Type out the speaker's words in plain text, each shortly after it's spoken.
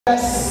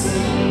Yes.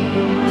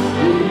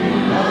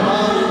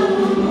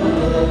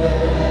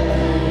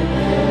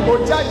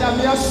 Ojanya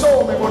mi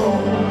aso me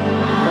bono.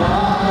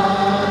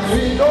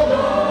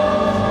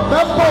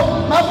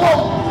 Mepo.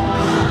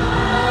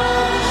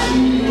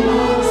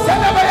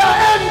 Senebaya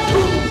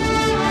entu.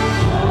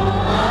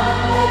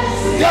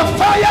 The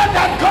fire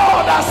that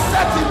God has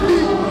set in me,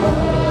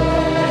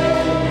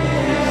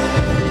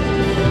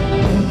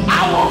 I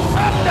will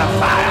fan the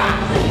fire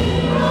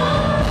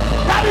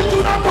that it do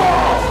not go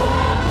off.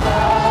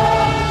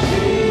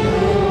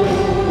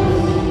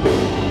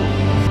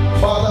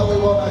 Father, we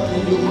want to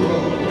give you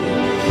glory.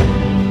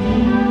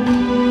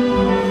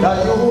 That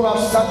you who have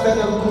started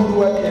a good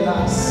work in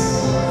us,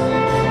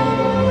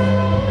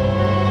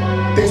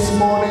 this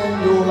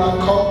morning you will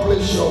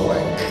accomplish your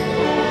work.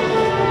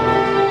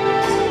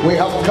 We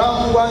have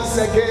come once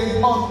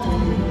again unto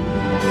you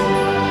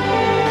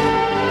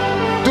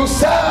to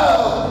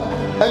serve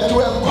and to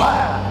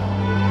inquire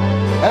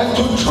and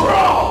to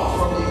draw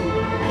from you.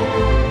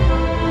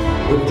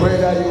 We pray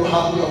that you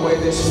have your way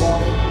this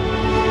morning.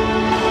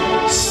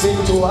 Speak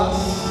to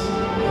us.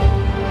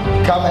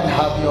 Come and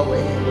have your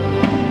way.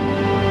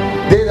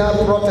 They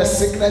that brought a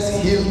sickness,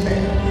 heal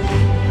them.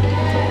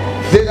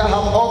 They that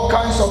have all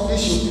kinds of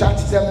issues,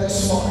 touch them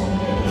this morning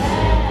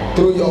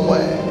through your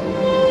word.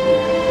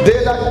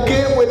 They that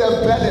came with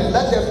a burden,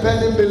 let the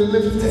burden be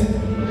lifted.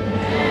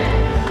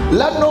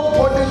 Let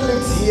nobody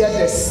live here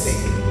the sick.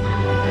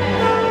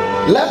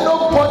 Let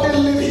nobody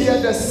live here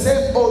the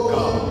same, oh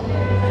God.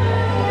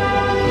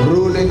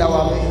 Rule in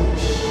our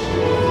midst.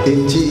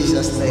 In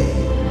Jesus'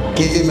 name.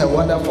 Give him a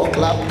wonderful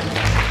clap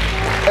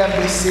and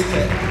be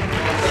seated.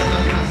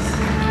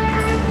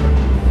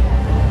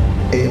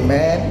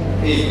 Amen.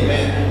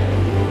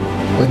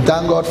 Amen. We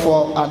thank God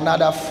for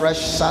another fresh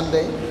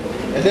Sunday.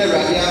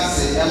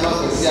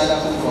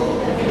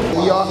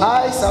 Your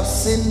eyes have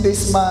seen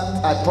this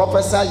month. I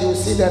prophesy you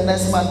see the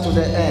next month to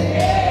the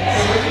end.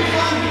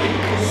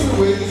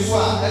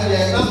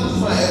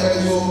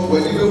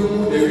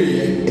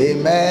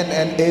 Amen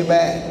and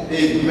amen.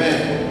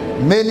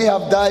 Amen. Many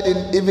have died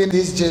in even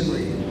this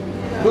January.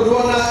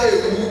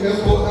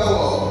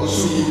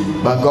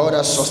 But God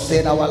has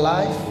sustained our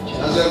life,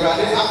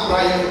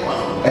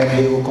 and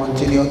He will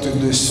continue to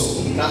do so.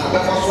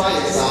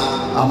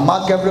 I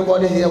mark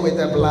everybody here with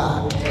the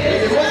blood,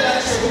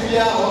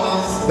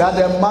 that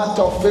the month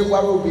of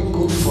February will be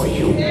good for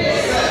you.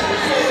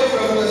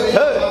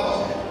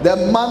 The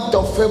month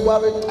of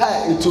February,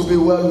 it will be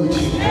well with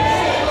you.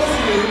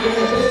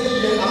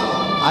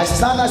 I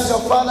stand as your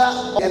father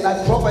and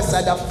I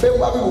prophesy that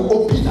February will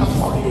open up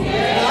for you.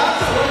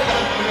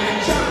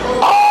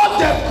 All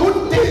the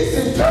good things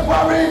in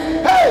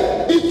February,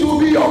 it will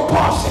be your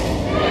portion.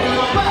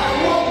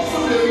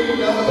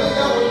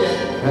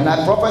 And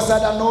I prophesy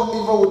that no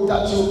evil will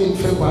touch you in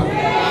February.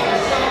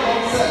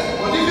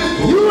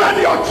 You and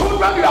your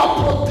children, you are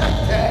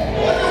protected.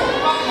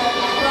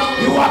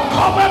 You are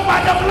covered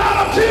by the blood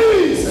of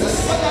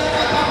Jesus.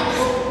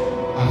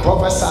 I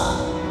prophesy,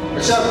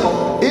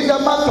 in the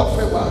month of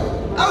February,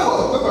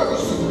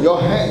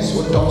 your hands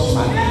will touch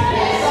mine.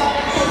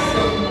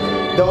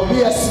 There will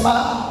be a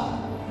smile.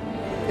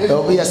 There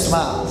will be a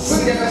smile.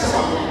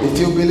 If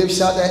you believe,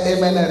 shout the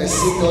amen and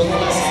receive those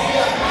blessings.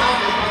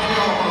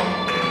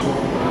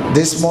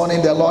 This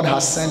morning the Lord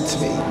has sent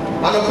me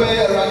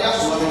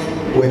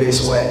with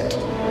His word.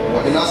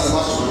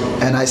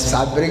 And I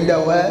shall bring the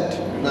word.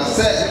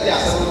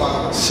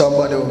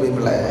 Somebody will be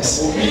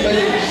blessed.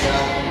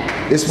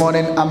 This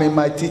morning I'm in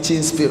my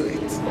teaching spirit.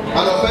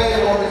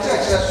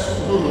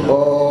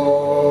 Oh,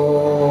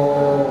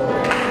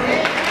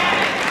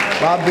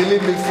 but I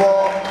believe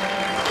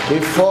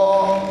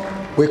before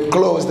we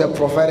close, the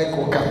prophetic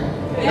will come.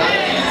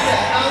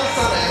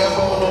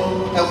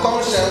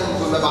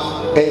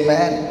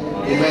 Amen.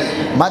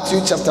 Amen.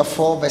 Matthew chapter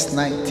 4 verse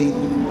 19.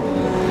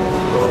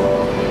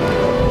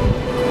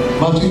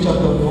 Matthew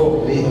chapter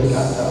 4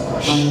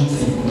 verse 19.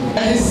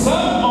 And He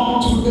said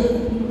unto them,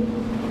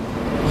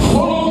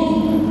 follow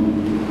me,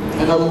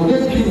 and I will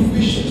make you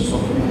fishers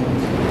of men.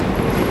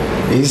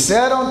 He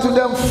said unto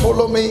them,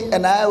 follow me,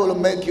 and I will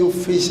make you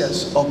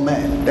fishers of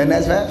men. The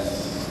next verse.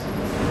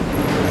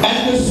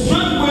 And they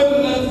straightway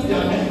left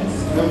their nets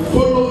and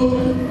followed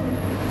him.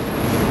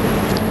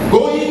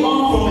 Going on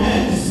from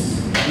hence,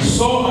 he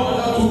saw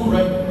another two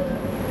brethren,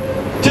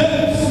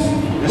 James,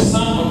 the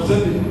son of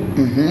Zebedee,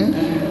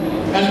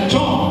 and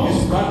John,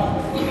 his brother,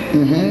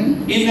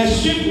 in a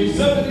ship with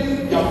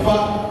Zebedee, their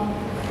father,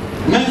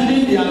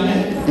 mending their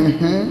net.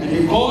 And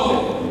he called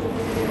them.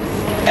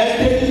 And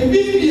they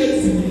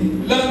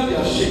immediately left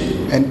their ship.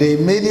 And they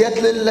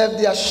immediately left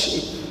their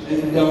sheep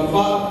and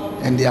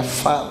their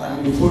father,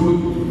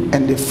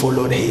 and they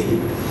followed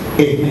him.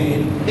 Amen.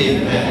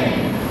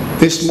 Amen.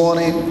 This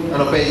morning,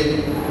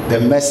 the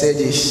message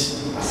is,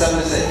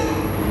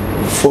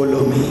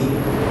 follow me,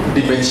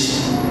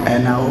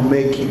 and I will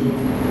make you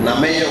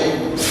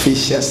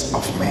fishers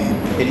of men.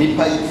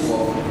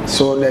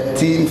 So the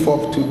theme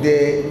for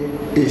today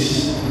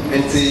is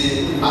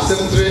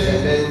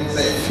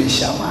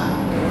fisherman.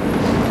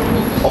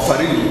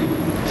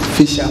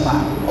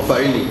 Fisherman.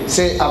 Ọ̀fàrínì.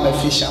 Say, I'm a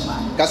fisherman.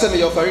 Kásẹ̀ mi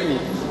yẹ ọ̀fàrínì.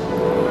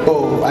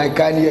 Oh, I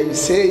can hear you.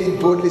 Say it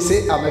boldly.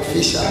 Say, I'm a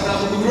fisherman.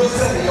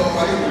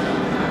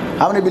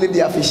 How many believe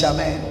they are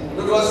fishermen?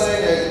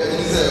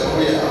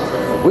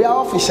 We are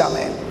all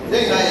fishermen.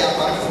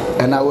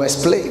 And I will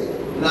explain.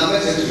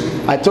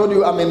 I told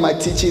you I'm in my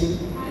teaching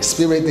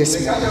spirit this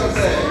morning.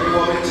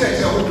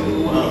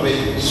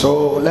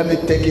 So let me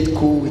take it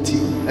cool with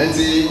you.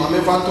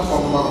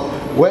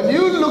 When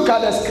you look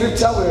at the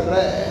scripture we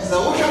read,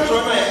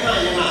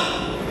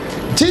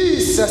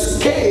 Jesus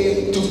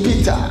came to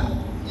Peter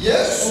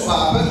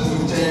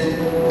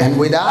and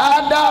with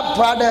other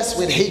brothers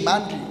with him,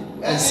 Andrew,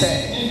 and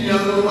said,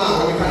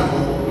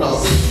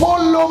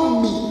 follow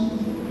me,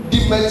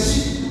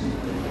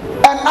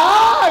 and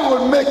I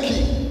will make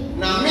you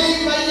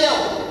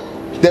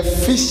the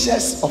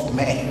fishers of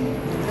men.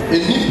 The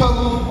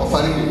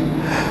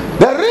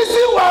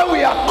reason why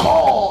we are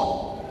called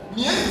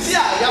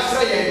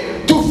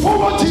to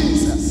follow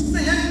Jesus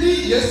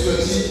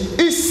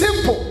is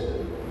simple.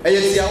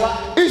 Is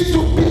to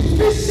be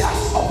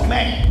fishers of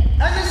men.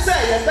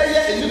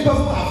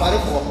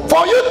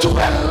 For you to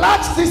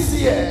enlarge this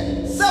year,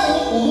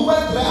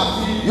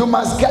 you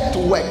must get to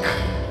work.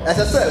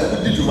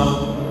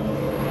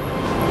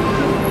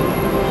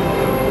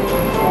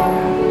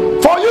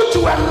 For you to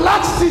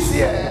enlarge this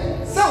year,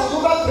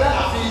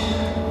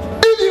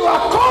 if you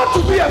are called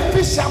to be a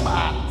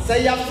fisherman,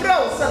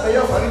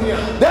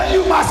 then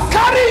you must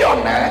carry your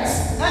nets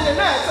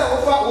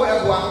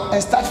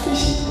and start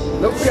fishing.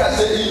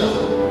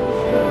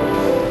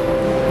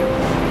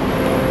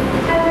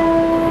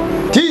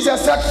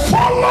 Jesus said,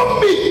 follow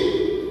me,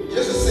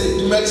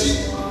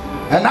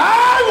 and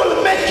I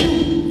will make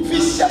you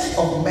fishers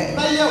of men.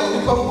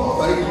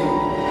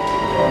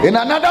 In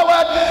another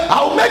word,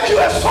 I will make you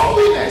a soul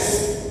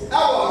winners.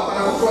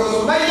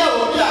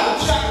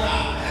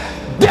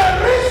 The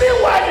reason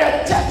why the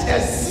church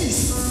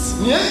exists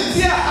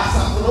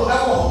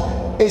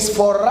is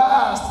for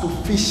us to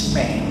fish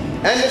men.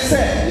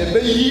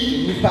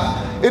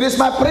 It is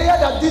my prayer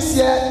that this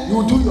year you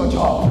will do your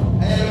job.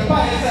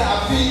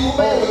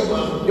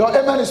 Your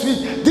amen is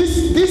weak.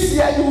 This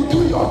year you will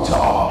do your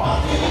job.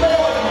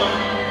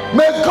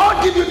 May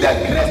God give you the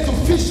grace to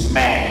fish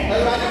men.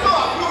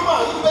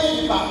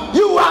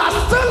 You are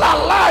still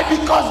alive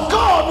because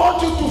God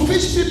wants you to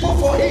fish people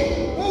for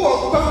Him.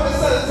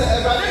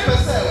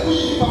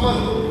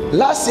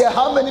 Last year,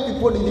 how many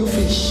people did you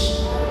fish?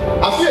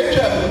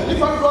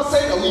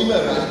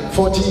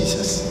 For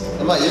Jesus.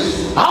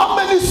 How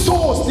many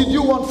souls did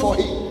you want for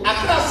Him?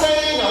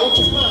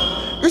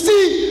 You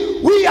see,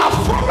 we are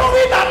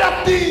following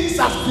other things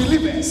as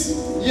believers.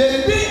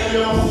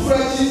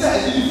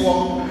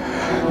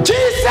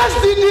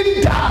 Jesus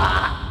didn't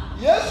die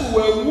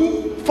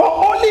for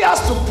only us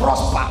to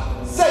prosper.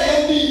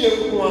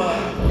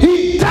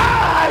 He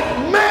died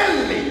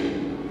mainly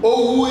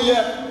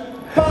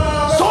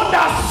so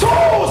that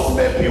souls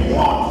may be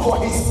won for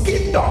His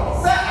kingdom.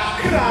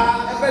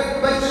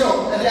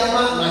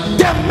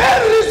 The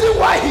main reason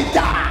why He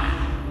died,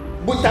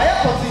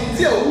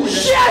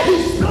 share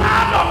His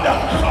blood on the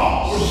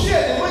cross.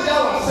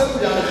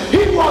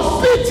 He was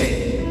beaten,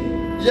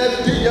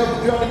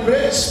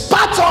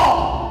 spat on,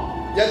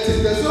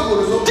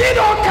 did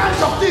all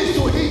kinds of things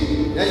to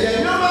Him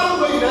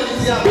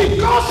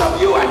because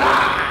of you and I.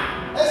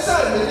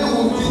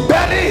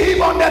 Bury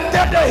Him on the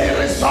third day, He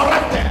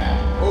resurrected.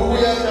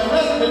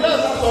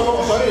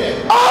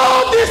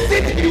 All these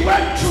things He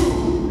went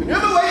through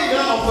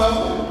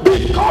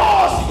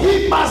because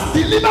He must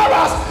deliver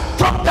us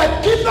from the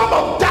kingdom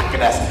of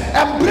darkness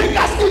and bring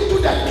us into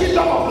the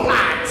kingdom of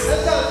light.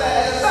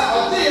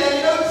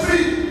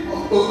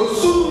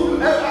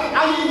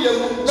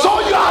 So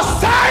your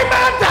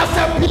assignment as a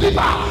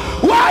believer,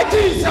 why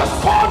Jesus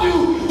called you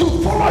to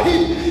follow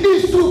Him,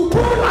 is to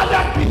pull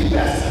other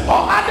believers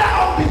or other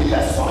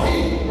unbelievers for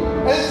Him.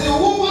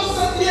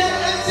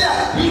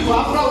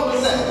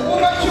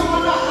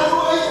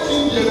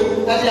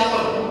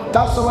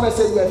 That's someone that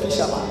says you are a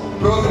fisherman.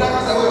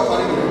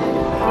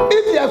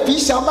 If you are a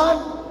fisherman,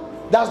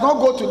 does not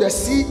go to the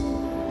sea,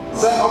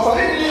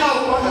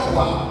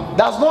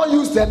 does not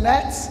use the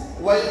nets,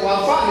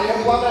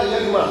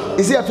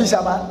 is he a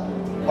fisherman?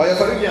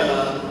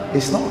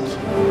 It's not.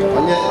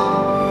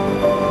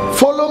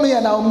 Follow me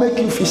and I'll make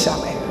you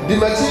fishermen.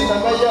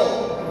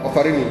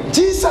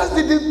 Jesus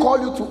didn't call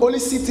you to only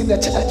sit in the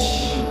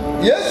church.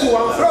 He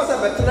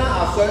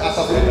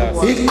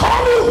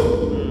called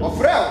you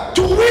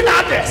to win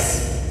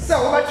others,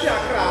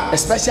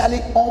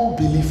 especially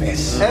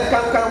unbelievers.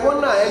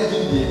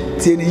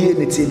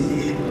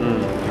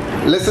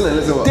 Listen and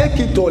listen. Take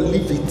it or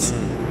leave it.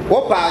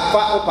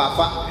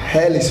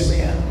 Hell is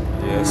real.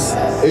 Yes.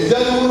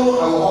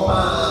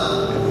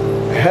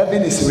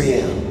 Heaven is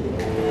real.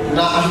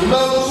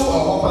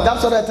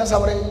 That's what I tell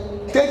somebody.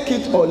 Take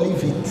it or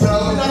leave it.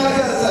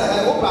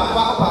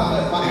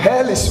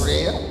 Hell is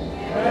real.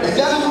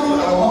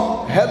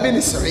 Heaven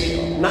is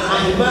real.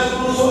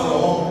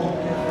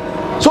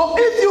 So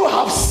if you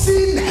have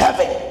seen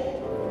heaven,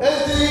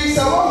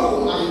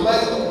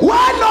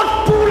 Why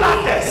not pull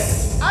others?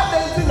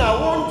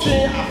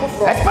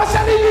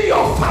 Especially in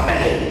your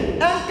family,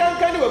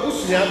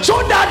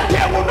 so that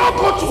they will not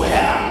go to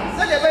hell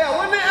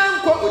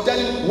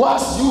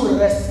whilst you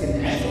rest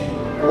in heaven.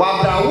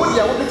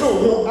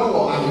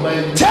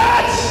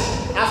 Church,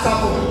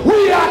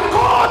 we are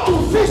called to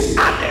fish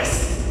others.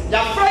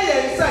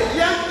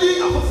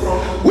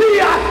 We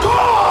are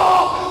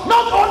called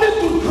not only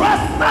to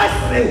dress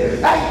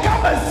nicely and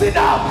come and sit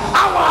down.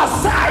 Our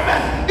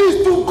assignment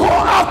is to go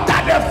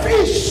after the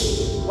fish.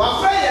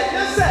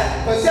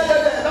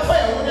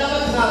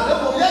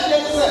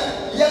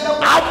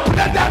 I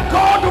pray that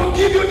God will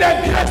give you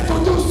the grace to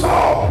do so.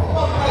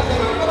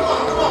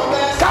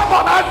 Come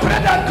on, I pray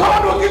that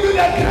God will give you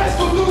the grace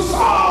to do so.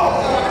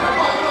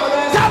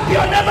 Tap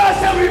your neighbor and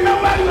say,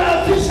 remember you are a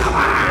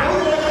fisherman.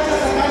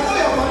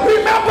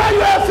 Remember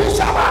you are a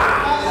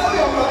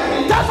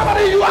fisherman. Tell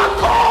somebody you are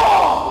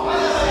called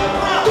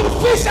to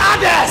fish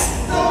others.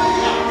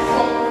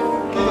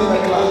 Give me the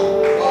clap.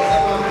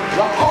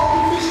 You are called to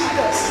fish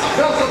others.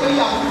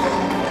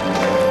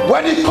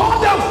 When he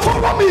called them,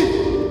 follow me,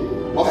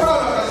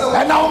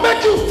 and I'll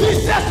make you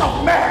fishers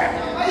of men.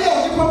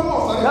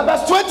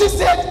 Verse 20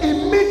 said,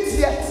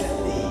 immediately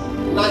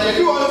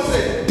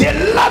they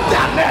left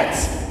their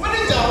nets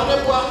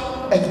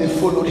and they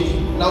followed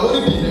him.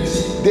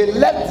 They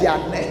left their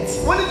nets.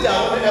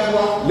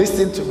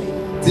 Listen to me.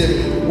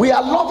 We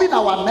are loving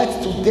our nets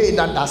today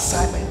than the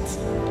assignment.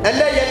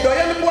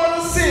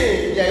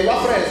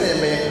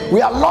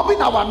 We are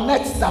loving our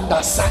nets than the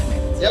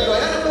assignment.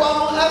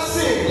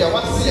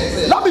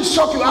 Let me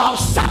shock you. I have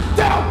sat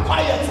down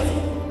quietly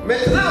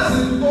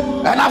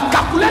and I've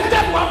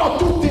calculated one or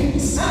two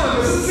things,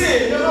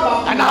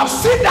 and I've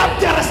seen that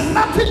there is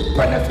nothing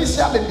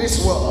beneficial in this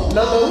world. I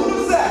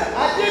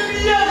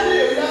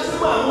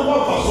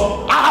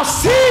have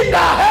seen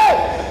that, hey,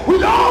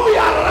 with all we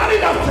are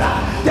running after,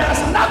 there is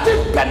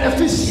nothing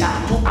beneficial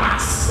to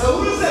us.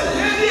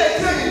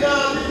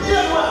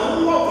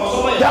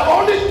 The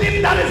only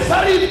thing that is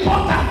very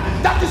important,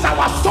 that is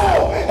our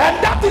soul,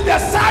 and that is the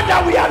side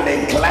that we are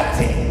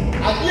neglecting.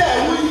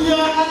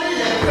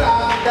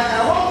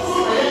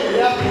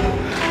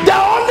 The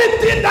only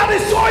thing that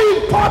is so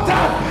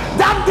important,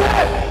 that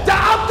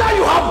after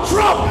you have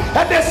dropped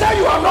and they say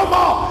you are no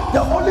more,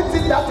 the only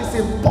thing that is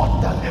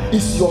important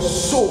is your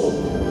soul.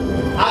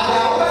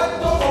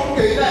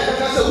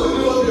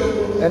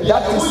 And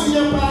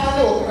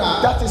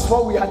that is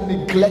what we are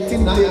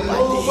neglecting day by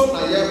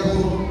day.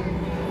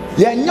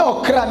 We are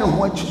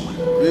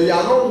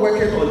not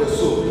working on the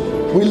soul.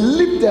 We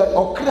leave the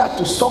okra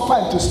to suffer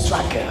and to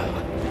struggle.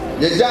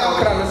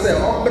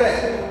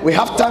 We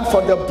have time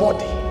for the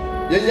body.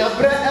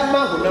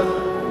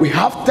 We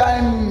have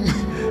time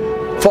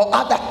for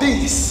other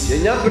things.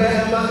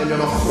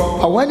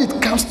 But when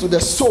it comes to the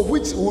soul,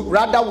 which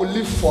rather will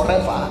live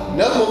forever,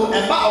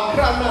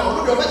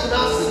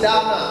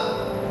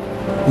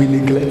 we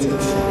neglect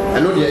it.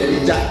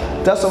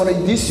 That's why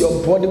this your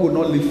body will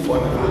not live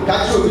forever.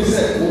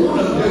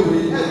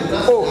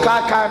 Oh,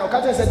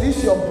 Kaka said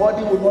this your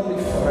body will not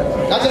live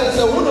forever.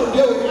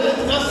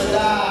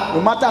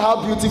 No matter how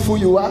beautiful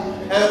you are,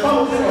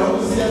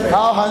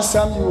 how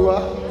handsome you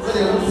are,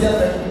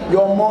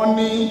 your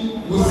money,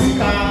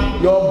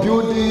 your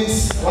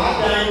buildings,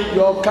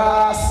 your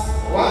cars,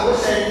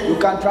 you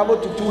can travel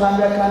to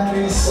 200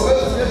 countries.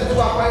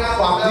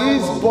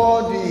 This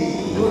body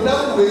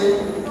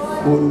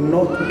will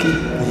not keep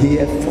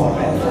here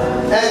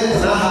forever.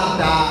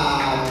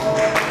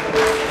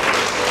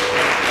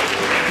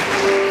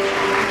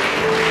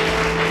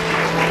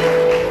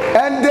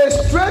 And they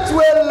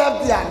straightway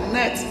left their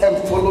nets and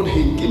followed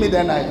him. Give me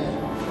the night.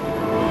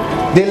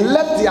 They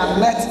left their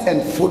nets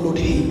and followed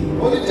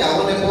him.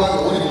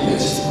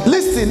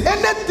 Listen,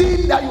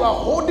 anything that you are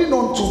holding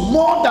on to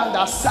more than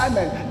the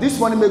assignment, this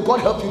morning may God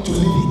help you to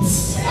leave it.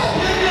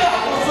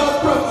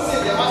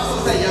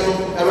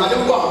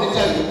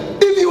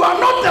 If you are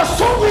not the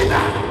soul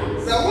winner,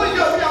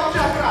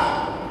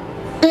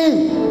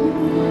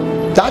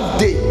 that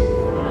day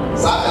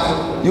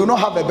you will not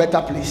have a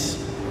better place.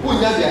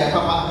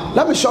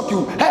 Let me shock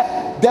you.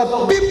 Hey, the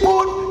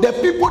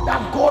people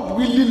that God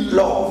really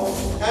loves,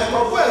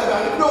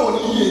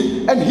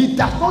 and he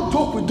does not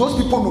joke with those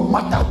people no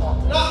matter what,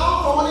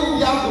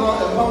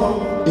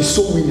 is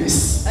soul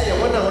winners.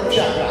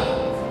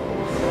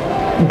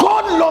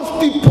 God loves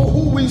people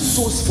who win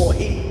souls for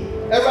him.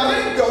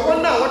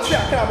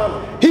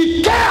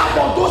 He cares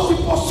about those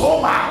people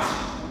so much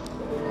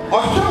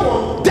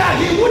that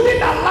he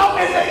wouldn't allow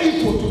any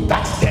evil to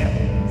touch them.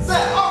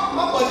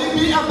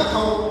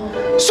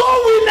 Soul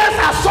winners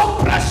are so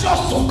precious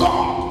to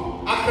God.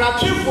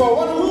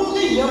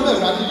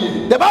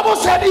 The Bible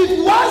said if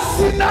one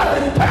sinner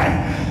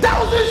repents,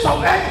 thousands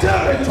of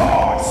angels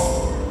rejoice.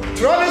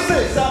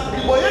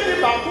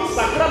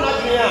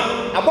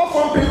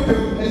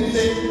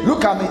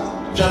 Look at me.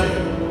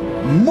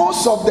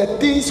 Most of the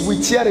things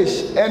we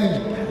cherish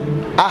and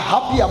are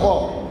happy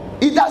about,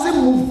 it doesn't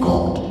move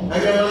God.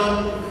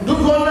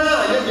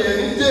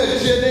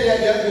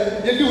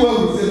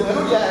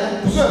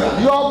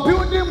 Your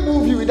building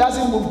moves you, it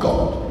doesn't move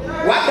God.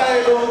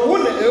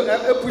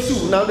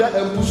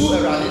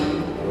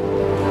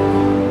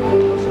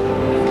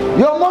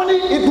 Your money,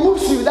 it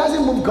moves you, it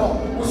doesn't move God.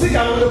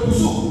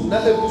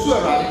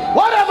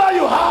 Whatever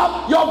you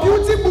have, your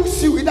beauty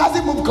moves you, it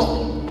doesn't move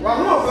God.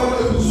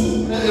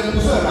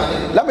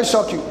 Let me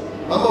shock you.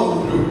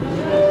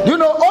 You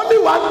know, only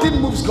one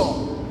thing moves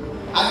God.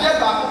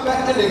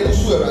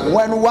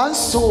 When one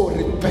soul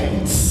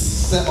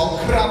repents.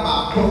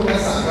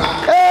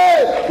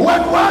 Hey,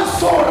 when one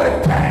soul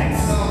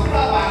repents.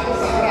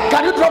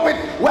 Can you drop it?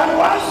 When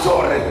one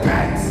soul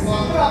repents.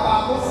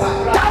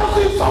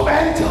 Thousands of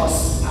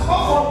angels.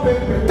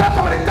 That's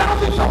how many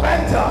thousands of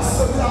angels.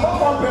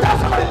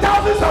 That's how many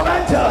thousands of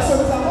angels.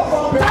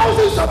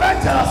 Thousands of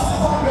angels.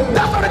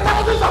 That's how many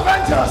thousands of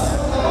angels.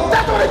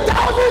 That's how many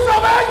thousands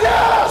of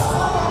angels.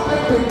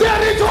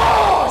 There it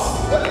was.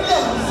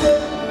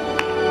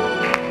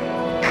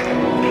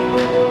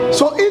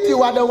 So if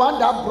you are the one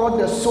that brought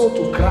the soul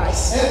to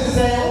Christ,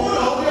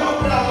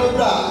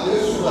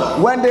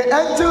 when the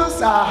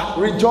angels are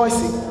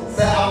rejoicing,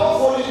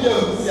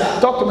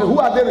 talk to me, who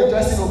are they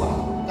rejoicing over?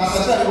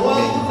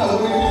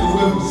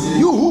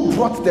 You who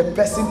brought the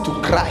person to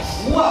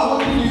Christ,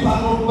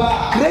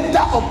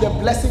 greater of the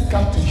blessing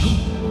come to you.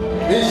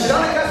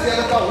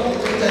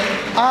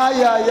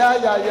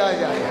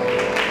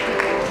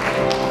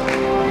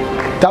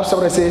 Tell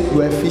somebody, say,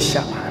 you are a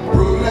fisherman.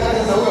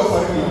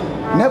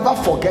 Never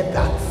forget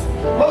that.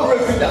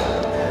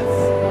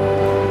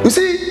 You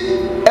see,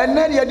 and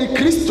then you are the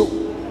Christo,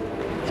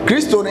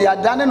 you are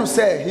done to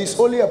say he's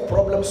only a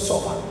problem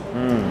solver.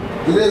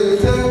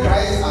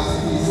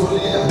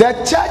 The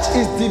church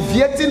is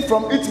deviating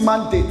from its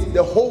mandate,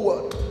 the whole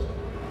world.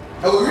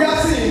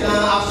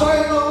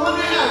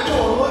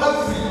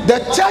 The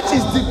church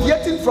is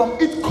deviating from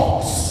its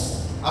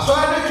course.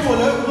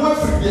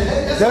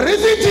 The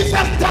reason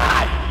Jesus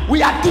died,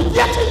 we are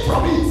deviating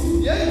from it.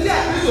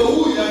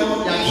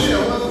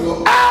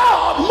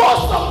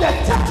 Most of the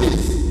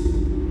churches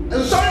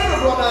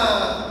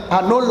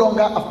are no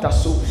longer after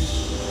souls.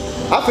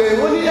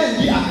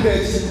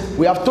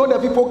 We have told the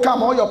people,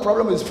 come, all your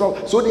problem is from.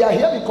 So they are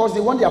here because they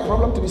want their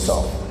problem to be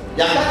solved.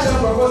 We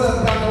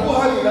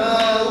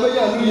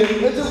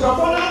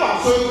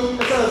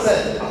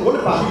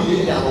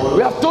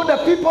have told the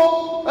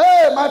people,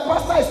 hey, my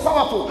pastor is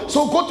powerful,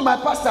 so go to my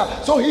pastor.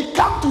 So he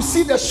came to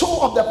see the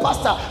show of the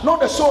pastor, not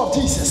the show of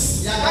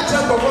Jesus.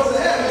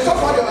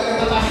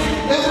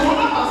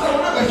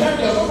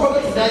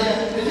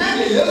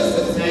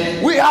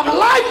 We have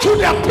lied to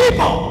the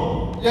people.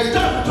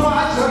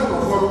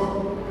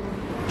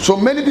 So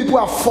many people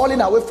are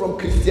falling away from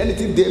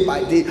Christianity day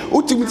by day.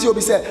 Ultimately, you be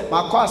say,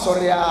 "My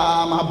sorry,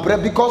 my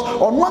bread," because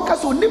on one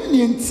case, on them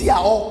the entire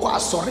all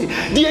sorry.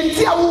 The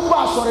entire who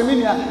sorry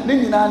meaning,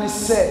 then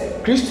say,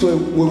 "Christo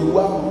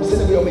will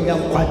say we are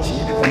young kwachi."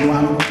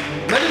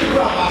 Many people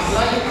are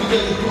backsliding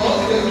today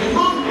because they do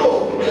not know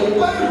the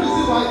very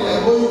reason why they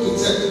are going to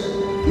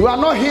church. You are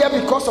not here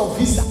because of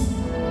visa.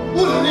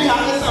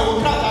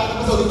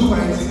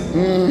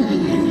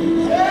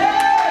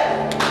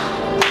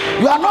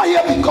 You are not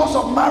here because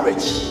of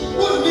marriage.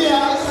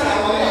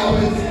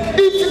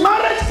 If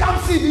marriage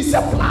comes in, it's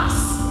a plus.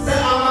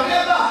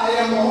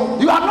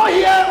 You are not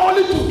here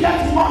only to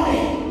get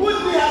money.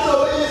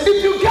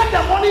 If you get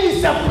the money,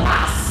 it's a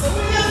plus.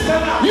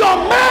 Your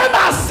main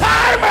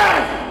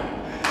assignment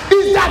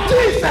is that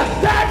Jesus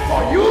died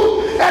for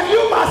you, and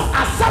you must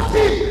accept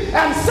him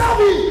and serve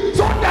him,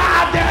 so that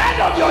at the end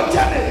of your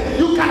journey,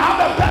 you can have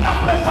a better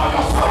place for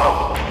your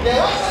soul.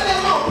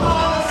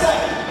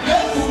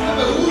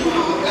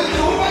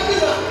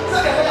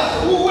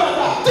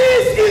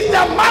 This is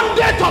the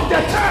mandate of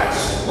the church.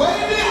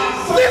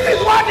 This is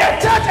what the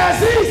church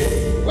exists.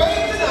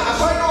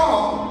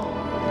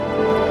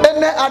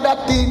 Any other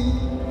thing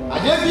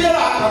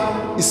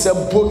is a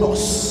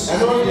bonus.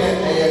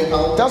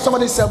 Tell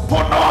somebody it's a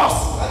bonus.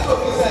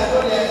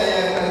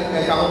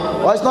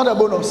 Well, it's not a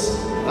bonus.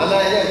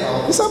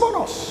 It's a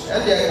bonus.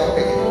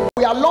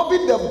 We are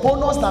loving the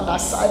bonus than the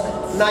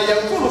assignment.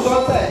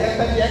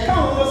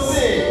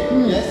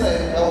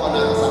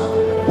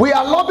 We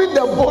are loving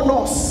the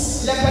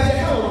bonus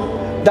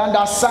than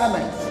the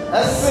assignment.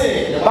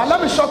 But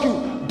let me shock you.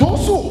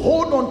 Those who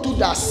hold on to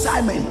the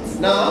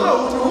assignment,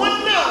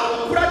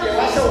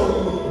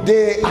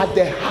 they are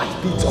the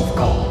heartbeat of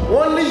God.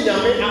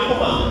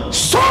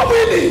 So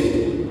really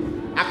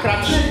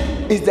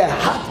is the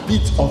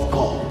heartbeat of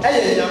God.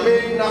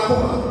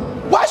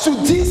 Why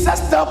should Jesus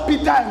tell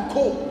Peter and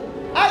Co?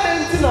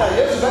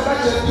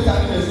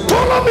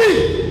 Follow me,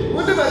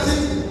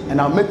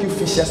 and I'll make you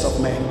fishers of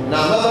men.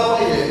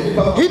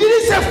 He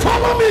didn't say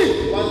follow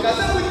me,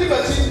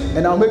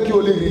 and I'll make you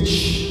only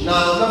rich.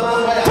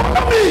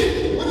 Follow me,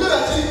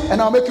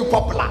 and I'll make you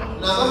popular.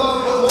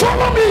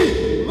 Follow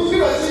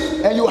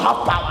me, and you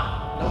have power.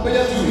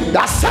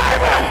 The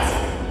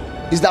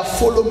assignment is that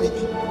follow me.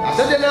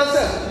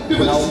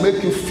 And I'll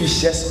make you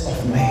fishers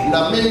of men.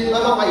 Go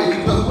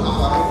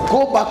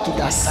back to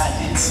the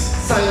assignment.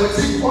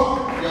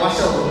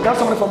 Tell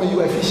somebody for me, you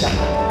are a fisher.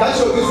 Tell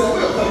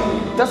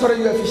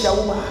somebody you are a fisher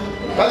woman.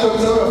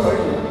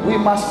 We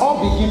must all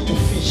begin to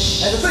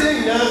fish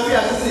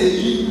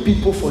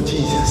people for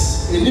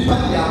Jesus.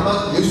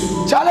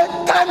 Charlie,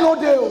 time no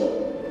day.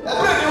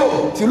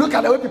 If you look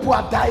at the way people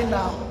are dying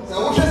now,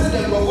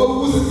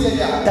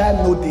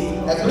 time no day.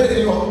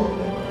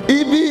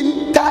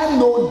 Even time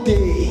no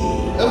day.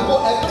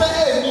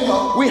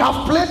 We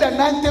have played the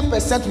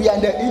 90%, we are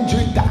in the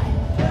injury time.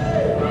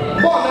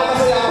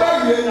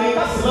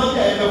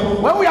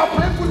 When we are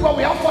playing football,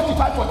 we have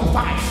 45.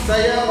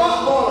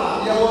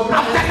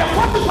 After the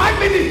 45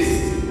 minutes,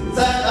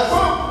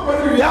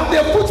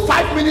 they put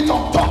 5 minutes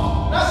on top.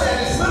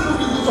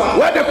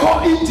 Where they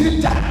call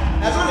injury time.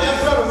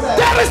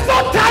 There is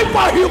no time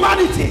for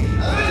humanity.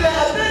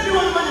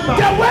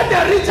 The way the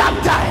rich are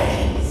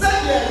dying,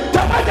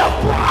 the way the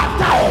poor are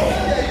dying,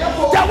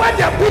 the way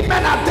the big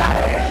men are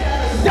dying,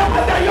 the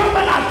way the young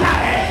men are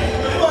dying.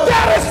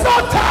 There is no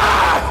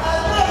time.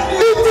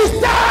 It is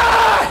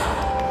time.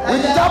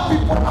 Without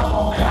people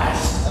among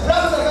Christ,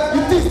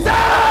 it is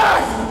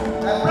time.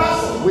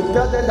 We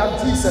tell them that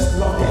Jesus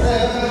loved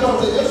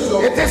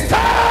them. It is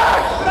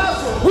time.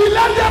 We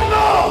let them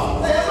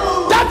know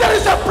that there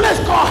is a place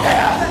called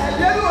hell.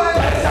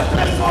 There is a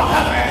place called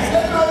heaven.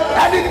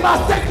 And it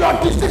must take your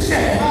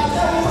decision.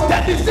 The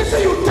decision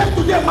you take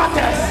today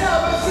matters.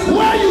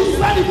 Where you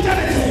spend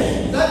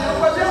eternity,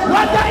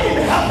 whether in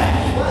heaven,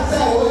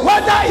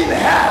 whether in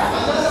hell,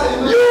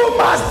 you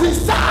must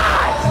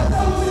decide.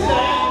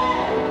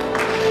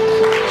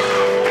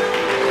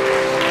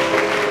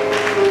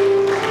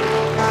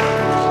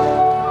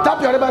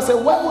 Tap your neighbor and say,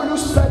 where will you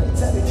spend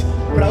eternity?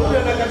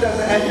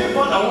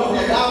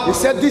 He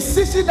said,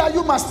 decision that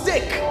you must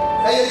take.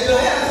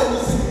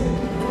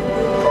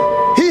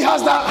 He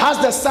has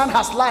the Son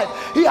has life.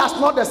 He has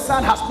not the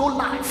Son has no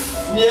life.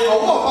 You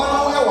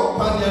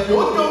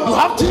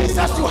have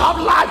Jesus, you have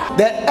life.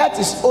 The earth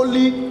is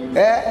only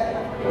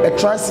a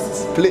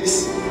transit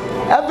place.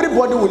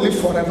 Everybody will live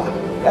forever.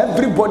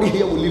 Everybody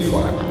here will live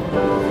forever.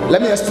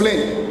 Let me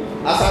explain.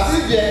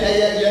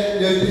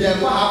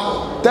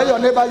 Tell your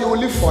neighbor you will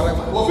live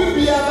forever.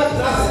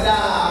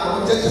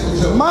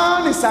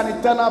 Man is an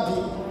eternal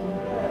being.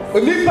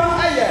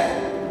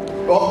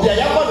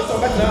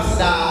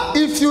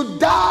 If you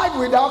died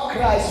without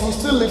Christ, you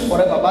still live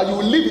forever, but you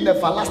will live in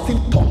everlasting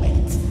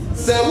torment.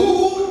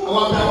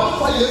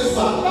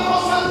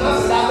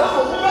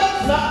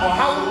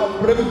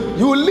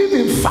 You will live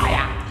in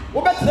fire.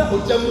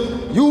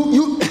 You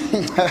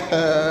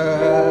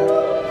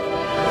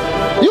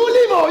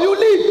you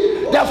live.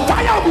 The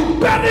fire will be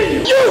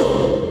burning you.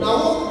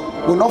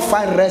 Will not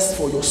find rest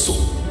for your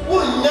soul.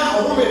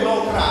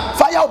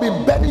 Fire will be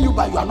burning you,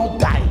 but you are not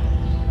dying.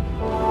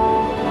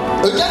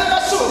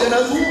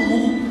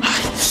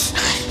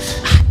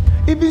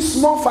 Even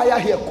small fire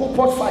here,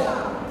 copper fire.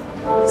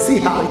 See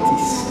how it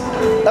is.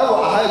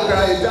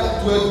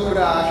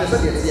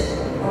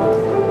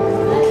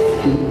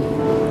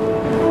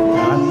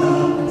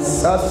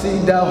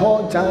 Safida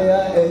hotaya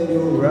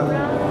enyura.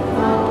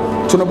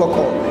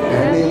 Tunoboko.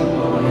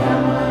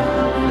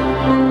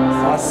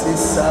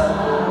 Asisa.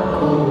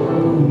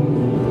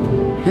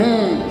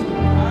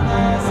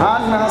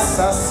 Ana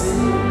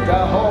safida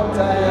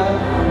hotaya.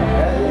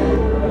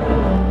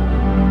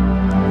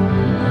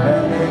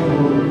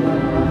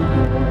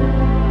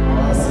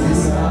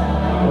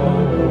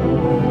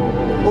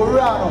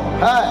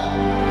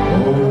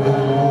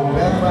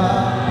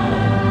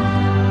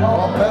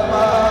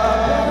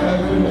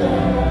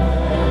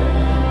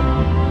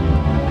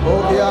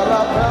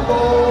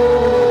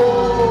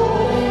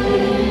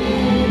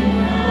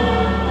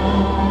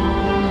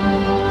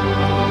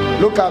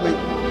 Look at me.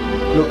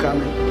 Look at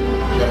me.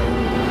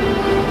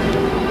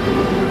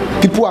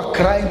 People are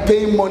crying,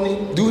 paying money,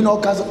 doing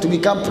all kinds of to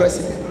become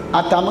president.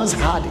 Ataman's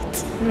had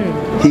it.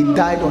 He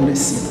died on the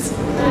seat.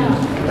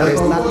 There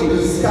is nothing.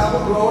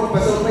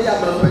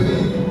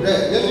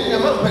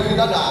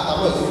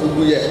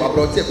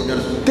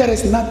 There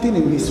is nothing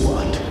in this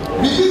world.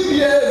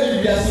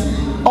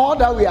 All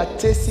that we are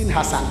chasing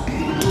has an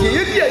end.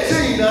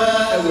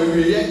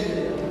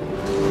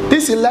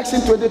 This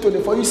election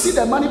 2024, you see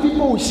the money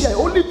people will share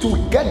only to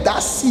get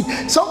that seat.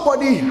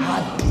 Somebody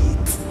had it.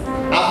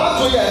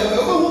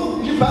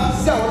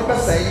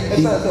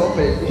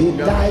 He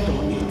died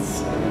on it.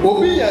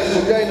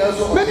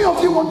 Many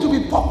of you want to be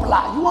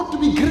popular. You want to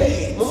be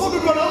great.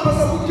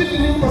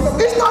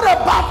 It's not a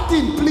bad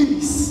thing,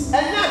 please.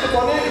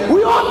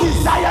 We all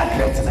desire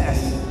greatness.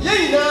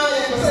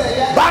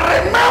 But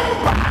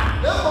remember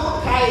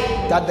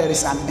that there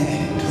is an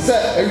end.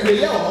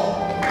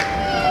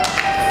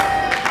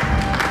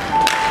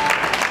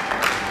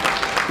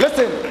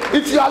 Listen,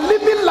 if you are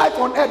living life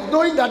on earth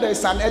knowing that there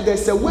is an end, there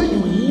is a way you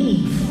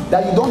live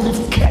that you don't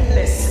live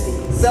carelessly.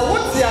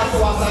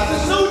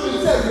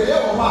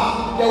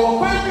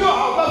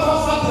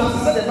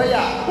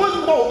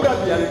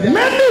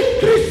 Many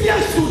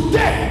Christians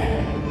today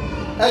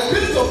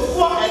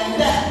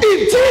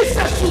If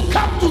Jesus should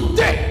come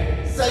today,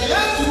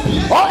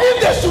 or if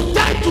they should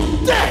die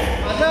today,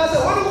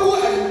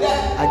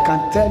 I can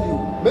tell you,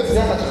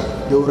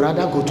 they would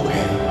rather go to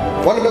hell.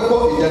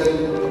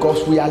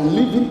 Because we are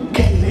living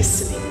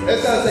carelessly.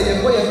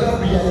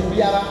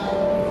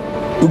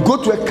 You go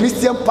to a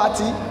Christian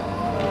party,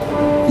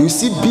 you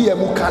see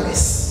BMU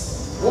colors.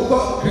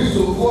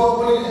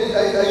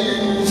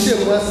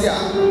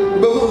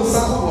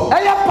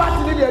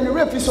 Party and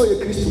rape is a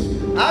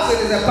Christian. As it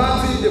is a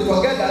party, they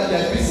forget that they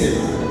are Christians.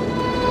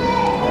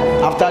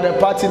 After the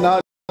party, now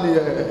they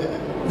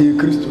are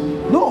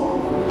Christian. No.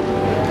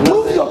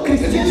 Prove your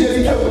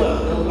Christianity.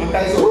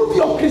 Prove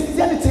your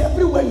Christianity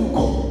everywhere you go.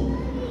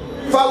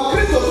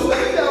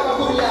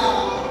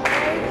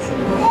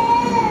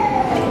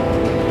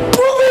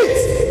 Prove it.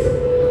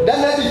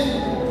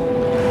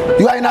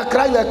 You are in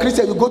Accra, you are a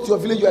Christian, you go to your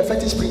village, you are a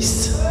fetish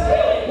priest.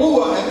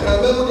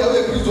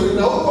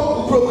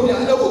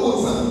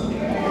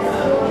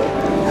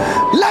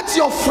 Let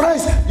your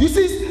friends, you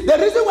see, the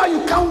reason why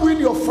you can't win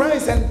your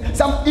friends and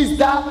some is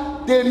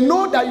that they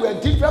know that you are a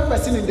different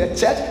person in the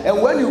church,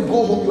 and when you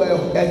go home, you are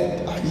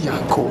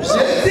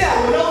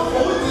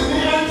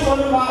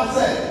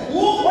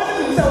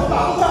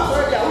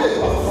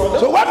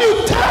so when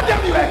you tell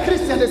them you are a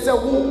Christian, they say,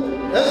 who?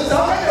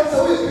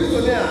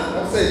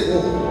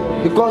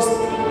 Because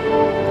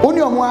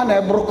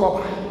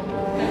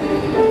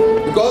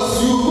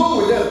you go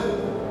with them.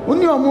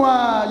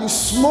 You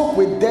smoke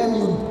with them,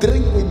 you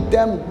drink with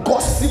them,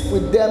 gossip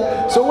with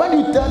them. So when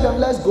you tell them,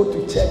 let's go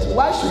to church,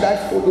 why should I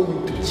follow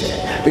you to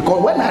church?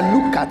 Because when I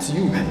look at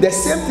you, the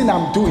same thing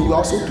I'm doing, you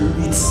also do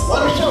it.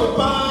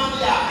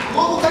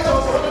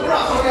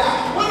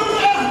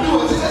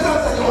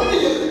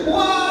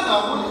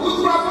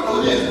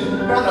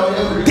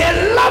 They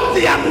love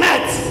their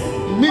net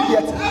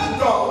immediately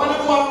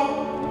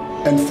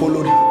and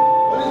followed him.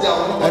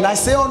 And I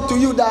say unto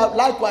you that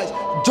likewise,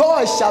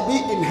 joy shall be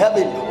in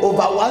heaven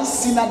over one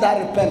sinner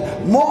that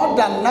repent, more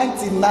than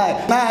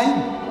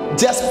 99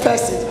 just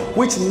persons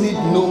which need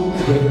no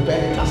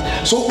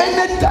repentance. So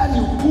anytime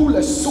you pull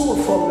a soul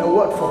from the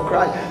word for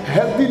Christ,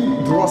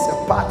 heaven draws a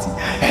party.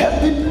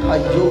 Heaven, I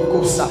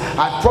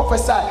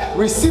prophesy,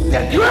 receive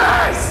the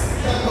grace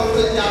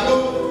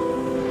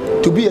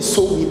to be a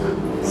soul winner.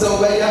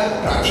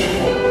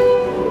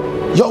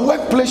 Your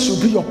workplace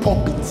should be your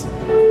pulpit.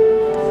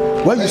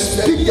 When you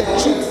speak the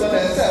truth,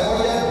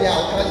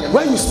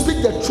 when you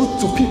speak the truth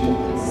to people,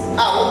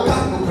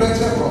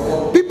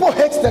 people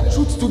hate the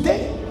truth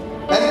today.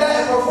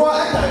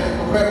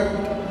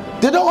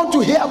 They don't want to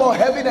hear about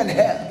heaven and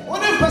hell.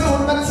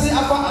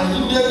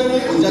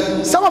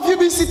 Some of you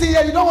been sitting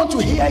here, you don't want to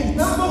hear it.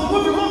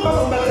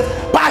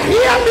 But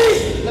hear me.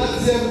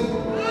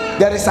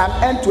 There is an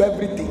end to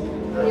everything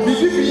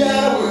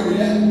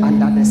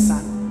under the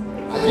sun.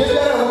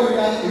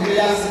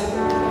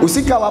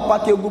 Usika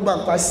wapake guba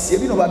kwa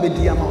sebi no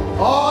babedi ama.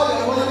 All the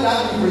money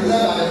that you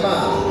present at the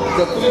bank,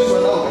 the police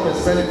will now come and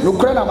spend it. No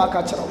krena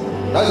makachara.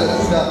 That's the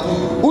truth that you.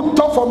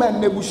 Uto for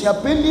men nebushia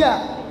pendia,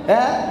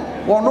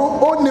 wono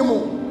onemu.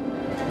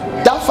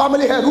 That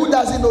family head who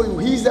doesn't know you,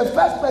 he is the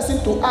first person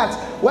to ask,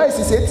 where is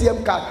his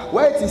ATM card?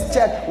 Where is his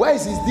check? Where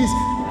is his this?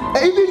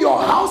 Even your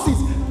houses.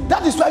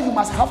 That is why you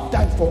must have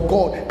time for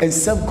God and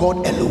serve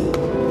God alone.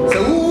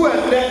 So who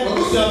and then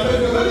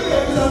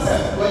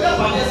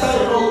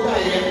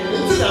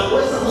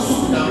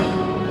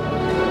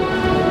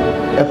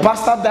a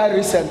pastor died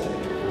recently,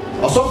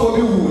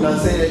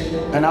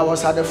 and I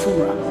was at the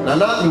funeral.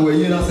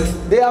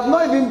 They have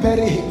not even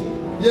buried him.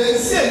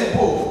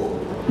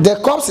 The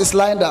corpse is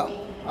lying down,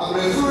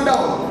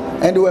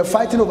 and they were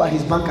fighting over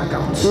his bank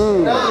account.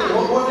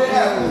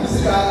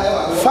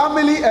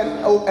 Family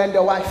and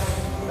the wife.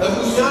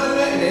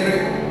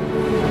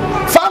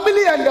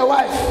 Family and the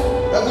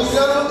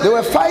wife, they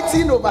were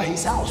fighting over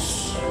his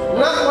house.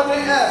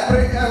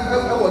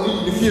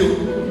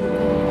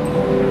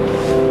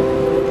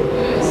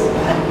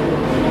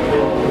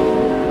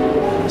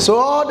 So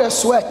all the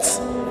sweat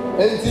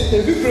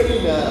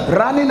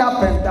running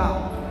up and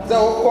down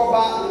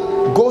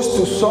goes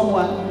to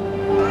someone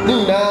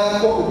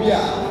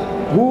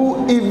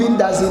who even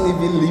doesn't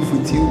even live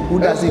with you, who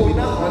doesn't even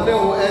know.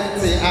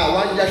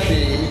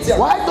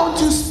 Why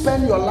don't you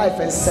spend your life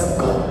and serve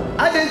God?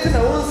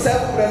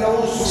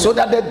 So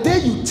that the day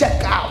you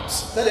check out,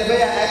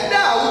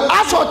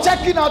 as for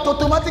checking out,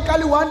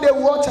 automatically one day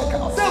we will check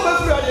out.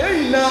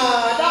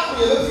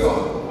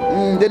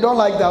 They don't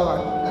like that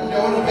one.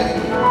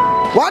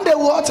 One day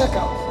we will check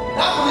out.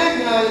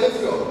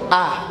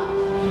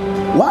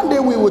 One day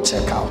we will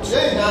check out.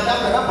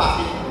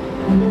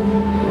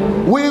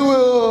 We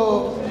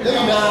will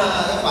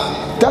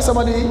tell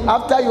somebody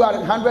after you are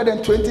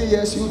 120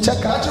 years, you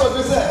check out.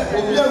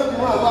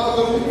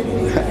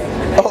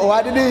 Oh,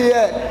 I didn't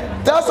hear.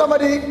 Tell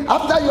somebody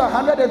after you are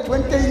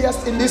 120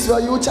 years in this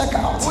world, you check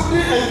out.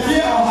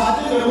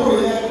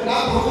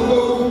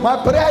 My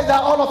prayer is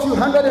that all of you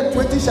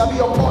 120 shall be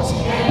your portion.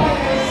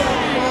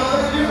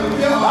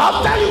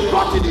 After you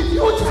got it,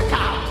 you check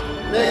out.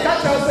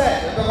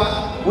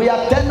 We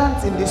are tenants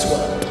tenants in this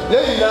world.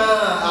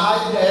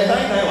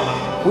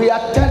 We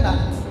are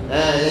tenants.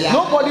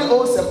 Nobody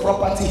owns a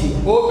property here.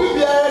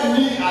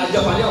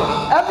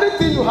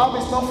 Everything you have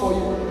is not for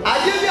you.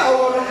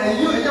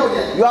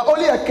 You are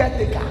only a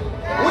caretaker.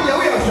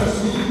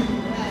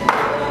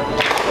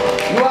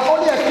 You are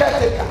only a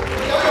caretaker.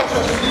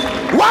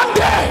 One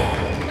day,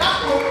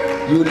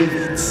 you leave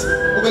it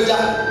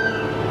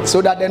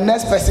so that the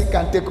next person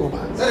can take over.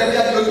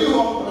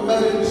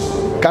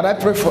 Can I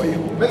pray for you?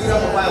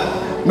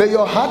 May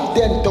your heart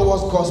turn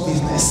towards God's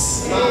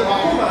business.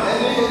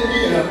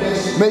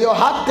 May your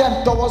heart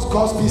turn towards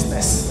God's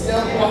business.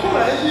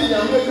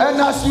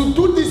 And as you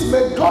do this,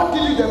 may God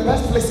give you the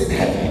best place in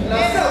heaven.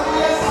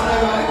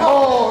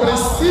 Oh,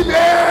 receive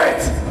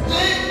it.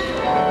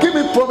 Give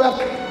me Proverbs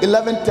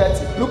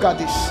 11:30. Look at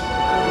this.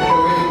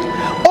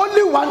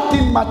 Only one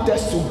thing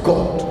matters to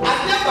God.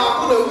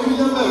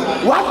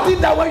 One thing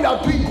that when you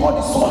are doing, God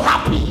is so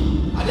happy.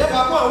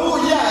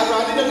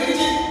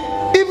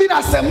 Even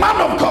as a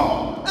man of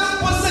God,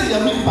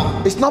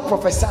 it's not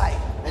prophesying.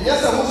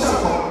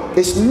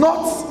 It's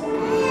not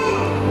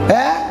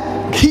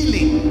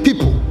healing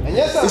people.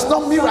 It's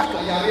not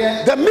miracle.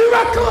 The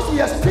miracles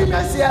we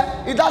experience here,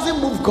 it doesn't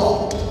move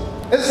God.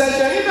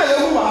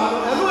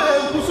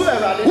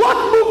 What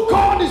moves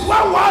God is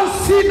when one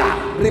sinner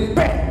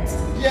repents.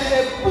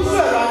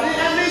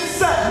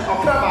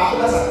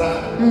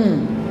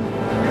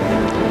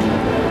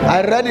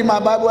 I read in my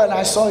Bible and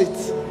I saw it.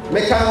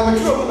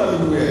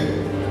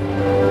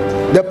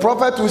 The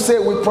prophet will say,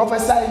 we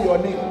prophesy in your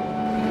name.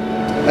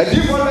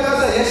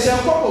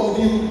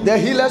 The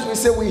healers will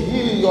say, we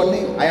heal in your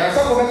name.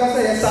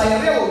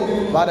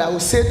 But I will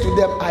say to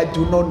them, I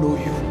do not know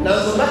you.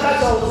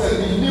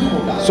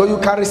 So you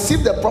can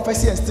receive the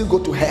prophecy and still go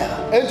to hell.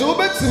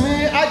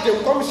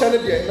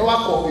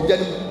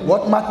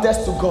 What matters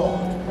to God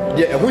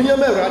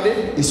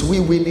is we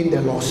winning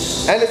the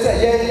loss at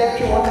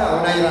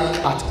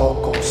all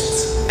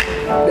costs.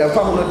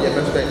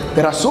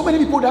 There are so many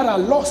people that are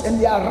lost and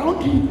they are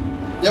around you.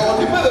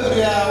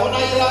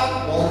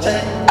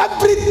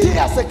 Every day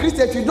as a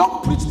Christian, if you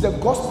don't preach the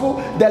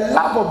gospel, the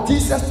love of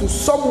Jesus to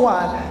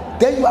someone,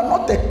 then you are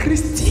not a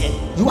Christian.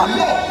 You are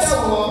not.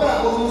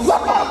 You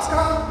are not.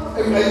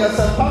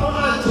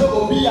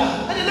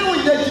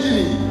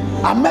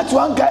 I met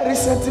one guy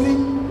recently.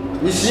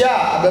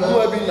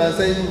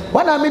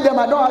 When I meet them,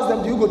 I don't ask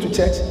them, do you go to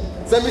church?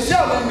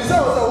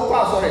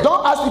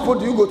 Don't ask people,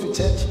 do you go to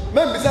church?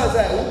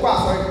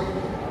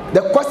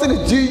 The question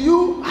is, do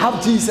you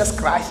have Jesus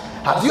Christ?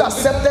 Have you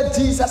accepted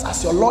Jesus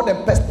as your Lord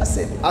and personal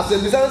Savior? Are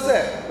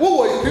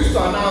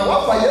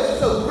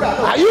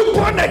you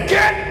born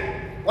again?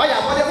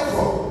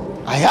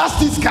 I asked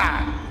this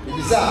guy,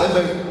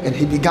 and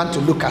he began to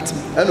look at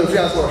me.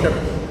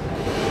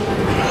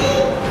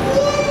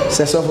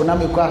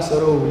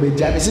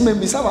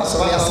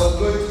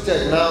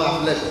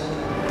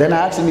 Then I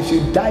asked him, if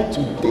you die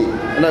today,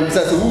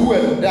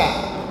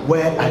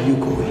 where are you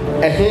going?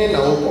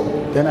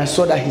 Then I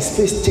saw that his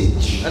face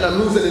changed.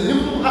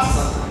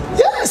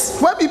 Yes,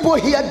 when people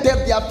hear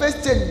death, their face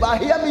change. But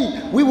hear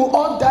me, we will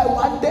all die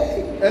one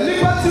day.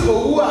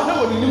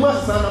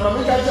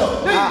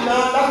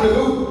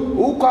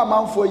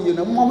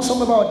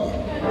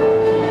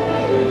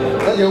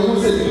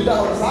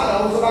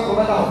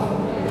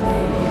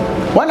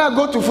 When I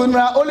go to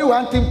funeral, only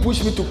one thing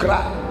pushes me to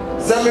cry.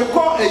 So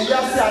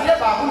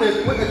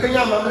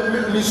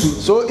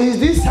is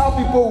this how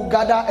people will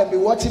gather and be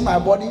watching my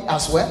body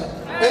as well?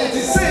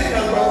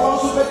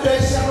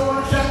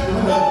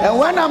 And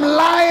when I'm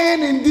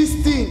lying in this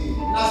thing,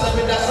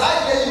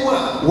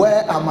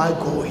 where am I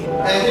going?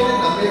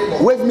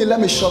 Wave me, let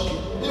me shock you.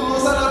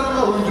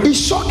 It's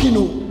shocking,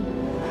 no?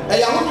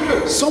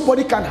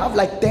 Somebody can have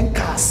like 10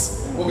 cars.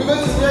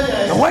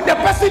 And when the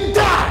person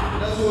dies,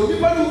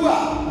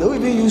 they will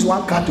even use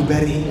one car to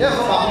bury him.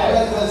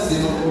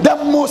 The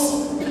most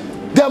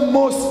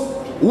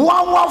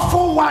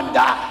wonderful one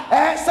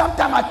that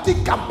sometimes I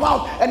think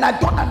about and I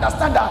don't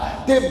understand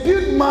that they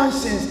build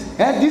mansions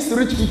and these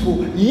rich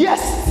people,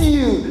 yes,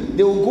 still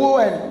they will go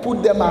and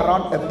put them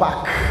around a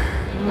park.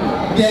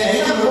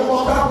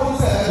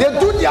 They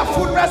do their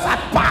funerals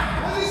at park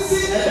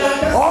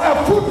or a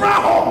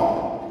funeral home.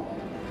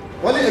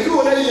 They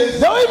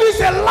will even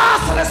say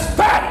last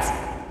respect.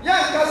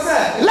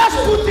 Let's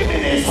put him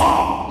in his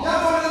home.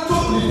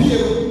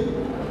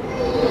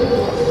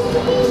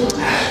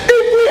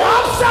 If we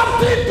have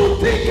something to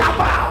think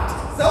about,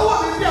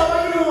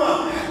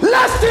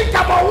 let's think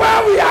about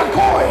where we are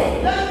going,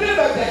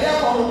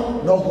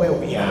 not where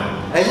we are.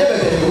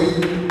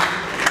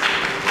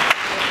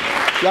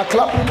 You are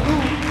clapping.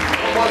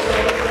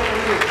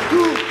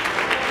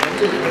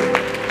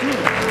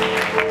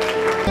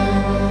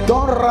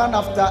 Don't run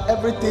after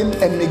everything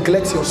and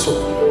neglect your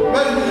soul.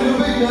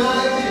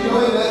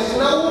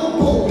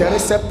 There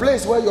is a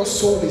place where your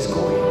soul is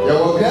going,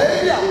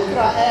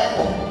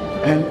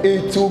 and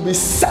it will be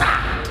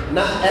sad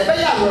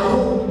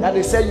that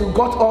they say you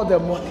got all the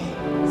money.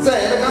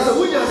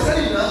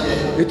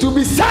 It will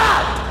be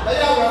sad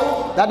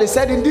that they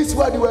said in this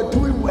world you were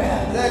doing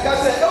well,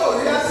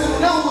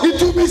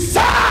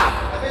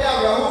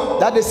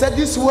 But they said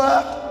this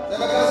world,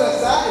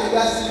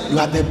 you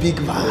are the big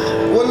man.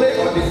 You are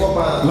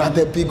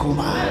the big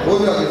woman.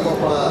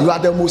 You are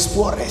the most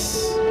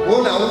poorest.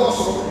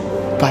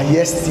 But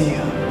yet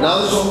still,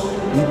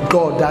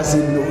 God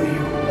doesn't know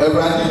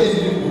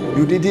you.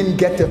 You didn't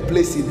get a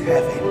place in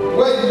heaven.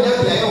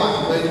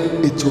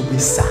 It will be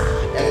sad.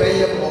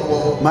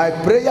 My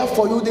prayer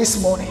for you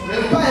this morning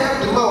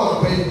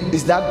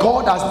is that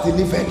God has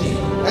delivered you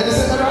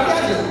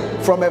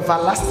from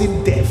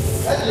everlasting death,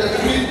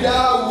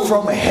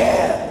 from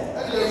hell.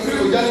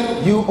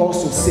 You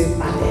also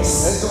save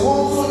others.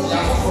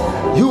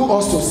 You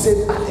also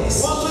save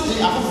others.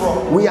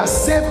 We are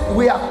saved.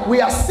 We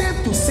are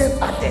saved to save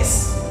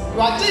others.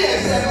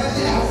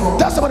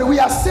 That's somebody. We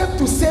are saved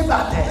to save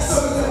others.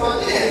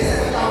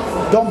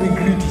 Don't be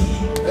greedy.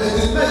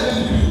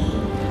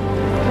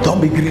 Don't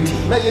be greedy.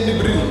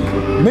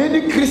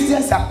 Many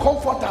Christians are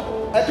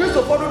comfortable.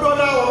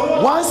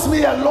 Once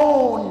me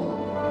alone,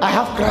 I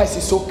have Christ,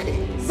 it's okay.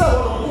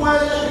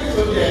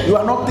 You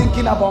are not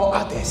thinking about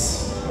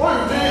others.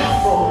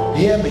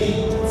 Hear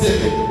me.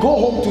 Go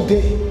home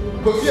today.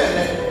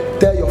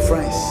 Tell your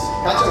friends,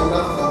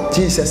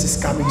 Jesus is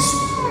coming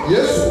soon.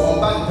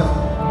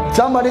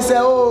 Somebody say,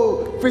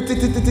 oh,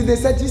 they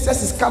said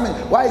Jesus is coming.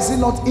 Why is he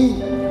not in?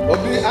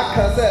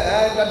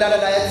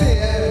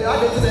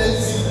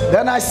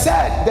 Then I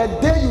said, the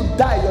day you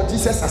die, your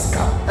Jesus has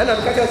come.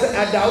 Because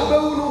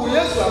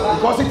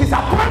it is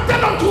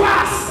appointed unto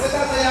us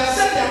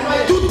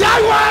to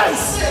die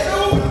once.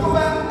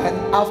 And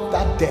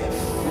after death,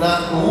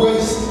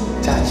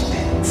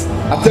 judgment.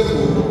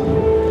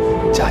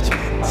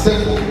 Judgment.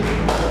 Judgment.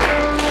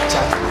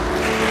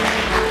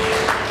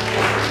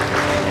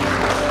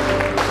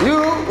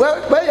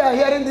 When you are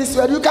hearing this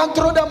word, you can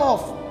throw them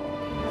off.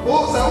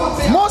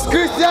 Most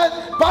Christian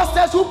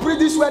pastors who preach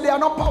this word, they are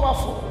not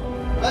powerful.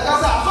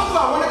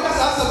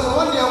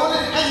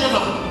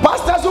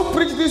 Pastors who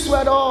preach this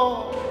word,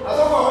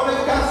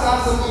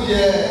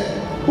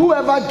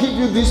 whoever give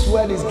you this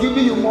word is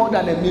giving you more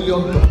than $1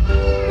 million.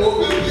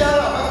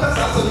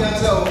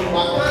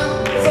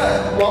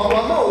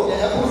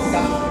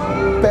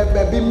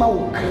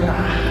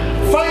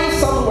 Find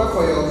somewhere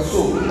for your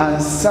soul and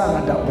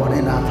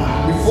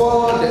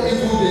before the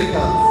evil day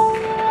comes.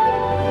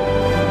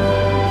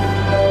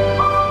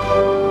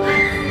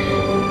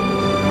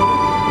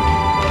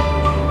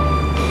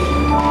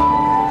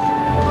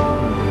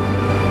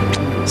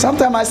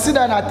 Sometimes I sit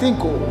there and I think,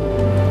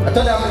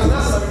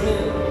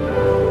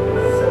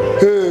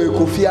 hey,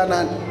 Kofi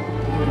Annan.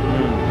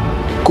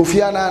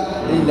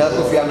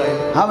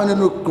 How many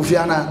know Kofi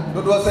Annan?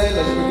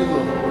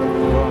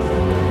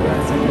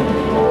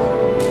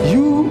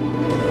 You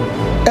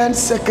and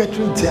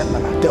Secretary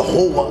General, the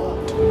whole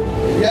world.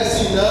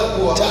 Yes, you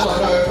know.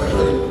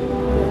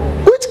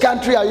 Which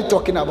country are you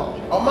talking about?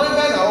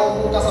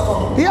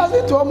 He has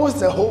been to almost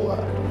the whole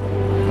world.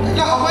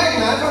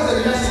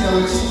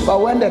 But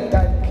when the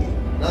time came,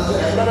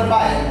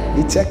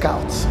 he checked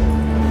out.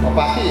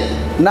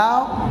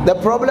 Now the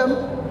problem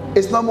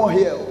is no more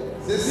here.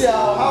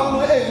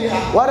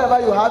 Whatever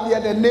you have here,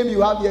 the name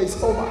you have here is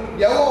over.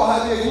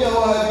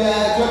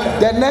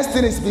 The next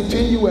thing is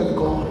between you and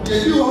God.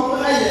 Does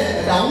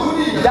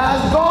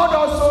God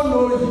also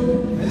know you?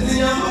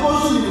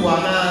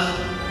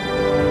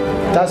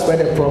 That's where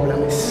the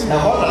problem is.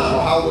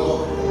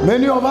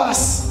 Many of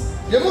us,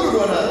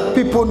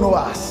 people know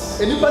us.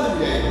 Do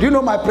you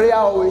know my prayer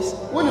always?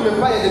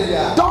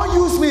 Don't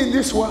use me in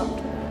this world.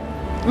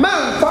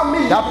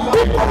 That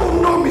people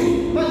will know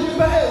me.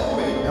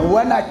 And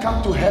when I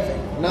come to heaven,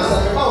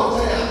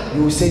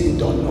 you will say you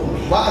don't know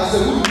me.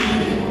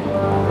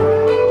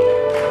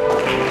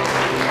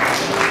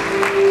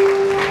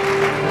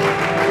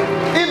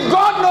 If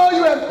God knows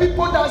you and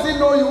people doesn't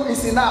know you,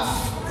 it's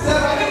enough.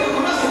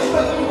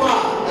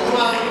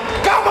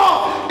 Come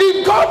on.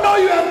 If God knows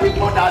you and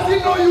people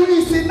doesn't know you,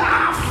 it's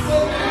enough.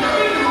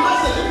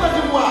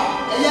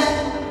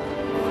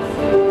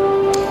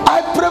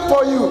 I pray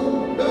for you.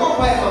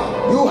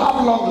 You have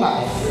long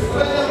life.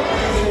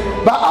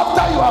 But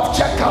after you have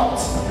checked out,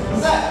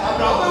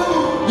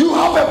 you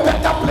have a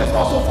better place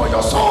also for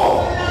your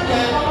soul.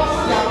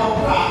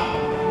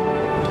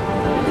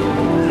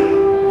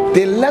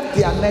 They left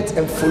their net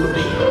and followed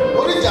him.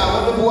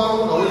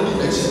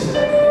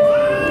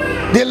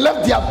 They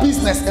left their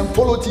business and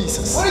followed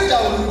Jesus.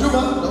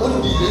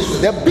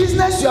 The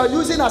business you are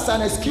using as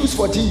an excuse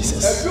for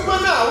Jesus.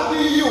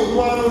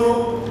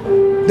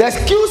 The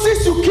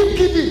excuses you keep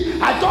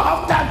giving. I don't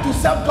have time to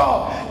serve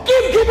God.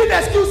 Keep giving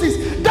excuses.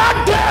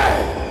 That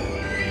day,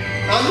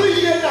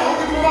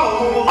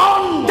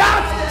 on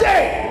that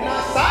day,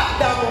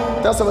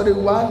 tell somebody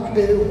one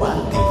day,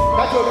 one day.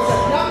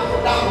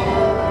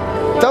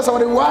 Tell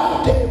somebody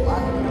one day,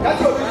 one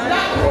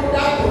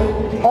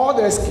day. All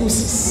the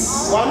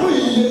excuses,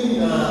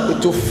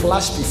 it will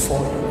flash before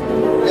you.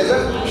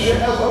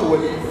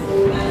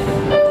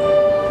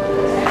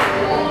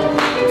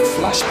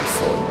 Flash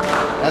before you.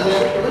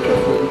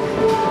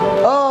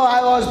 Oh,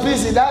 I was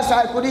busy. That's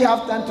why I couldn't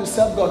have time to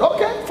serve God.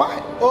 Okay,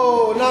 fine.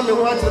 Oh, now me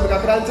want to be a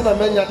quarantine.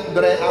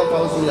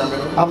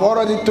 I've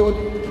already told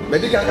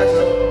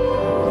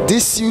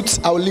these suits,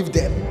 I will leave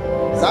them.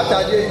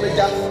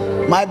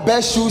 My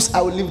best shoes,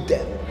 I will leave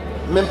them.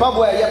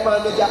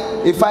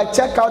 If I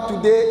check out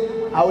today,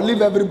 I will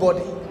leave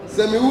everybody.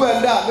 So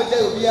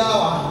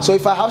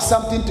if I have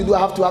something to do, I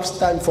have to have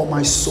time for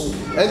my soul.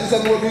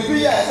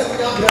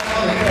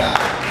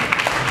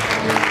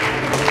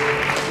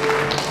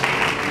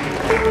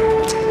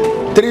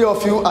 3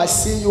 of you, I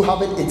see you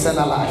having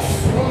eternal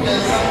life.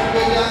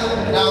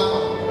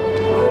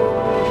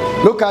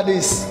 Look at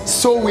this.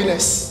 Soul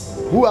winners.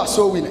 Who are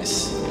soul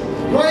winners?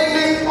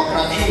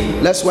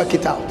 Let's work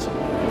it out.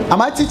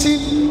 Am I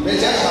teaching?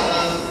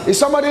 Is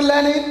somebody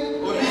learning?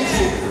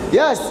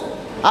 Yes.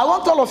 I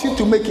want all of you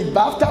to make it,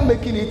 but after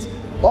making it,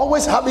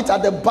 always have it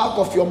at the back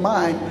of your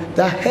mind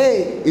that,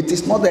 hey, it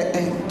is not the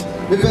end.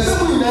 Know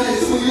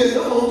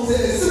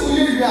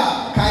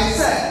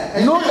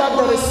that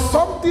there is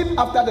something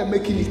after the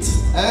making it.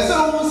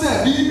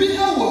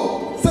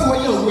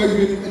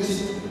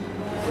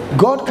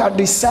 God can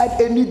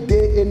decide any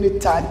day, any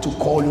time to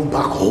call you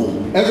back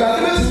home. If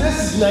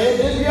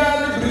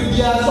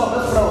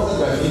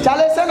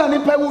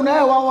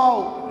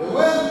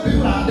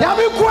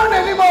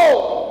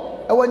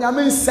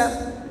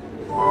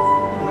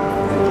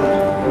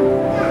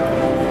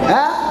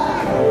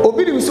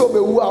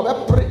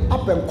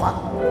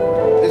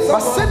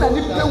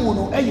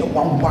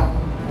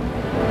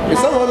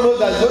someone knows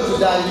that he's going to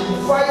die, you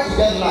fight to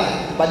get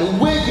life. But the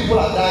way people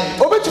are dying,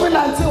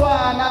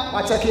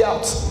 check it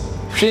out.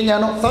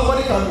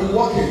 Somebody can be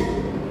walking,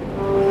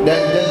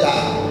 then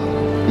die.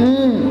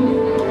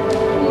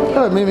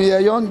 Maybe a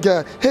young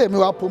girl. Hey,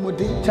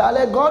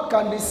 Charlie, God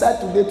can decide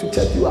today to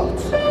check you out.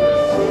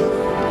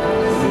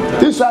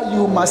 This is why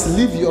you must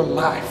live your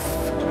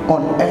life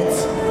on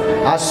earth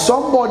as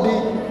somebody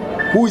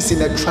who is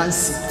in a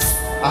transit.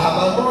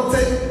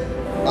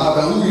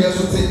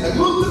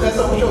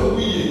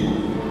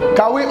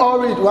 Can we all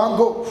read one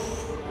go?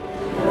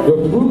 The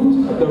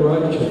fruit of the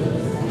righteous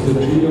is the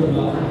tree of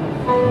life.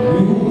 He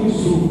who wins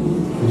souls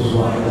is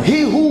wise. He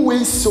who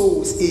wins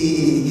souls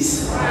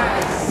is.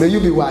 May you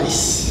be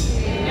wise.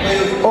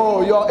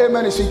 Oh, your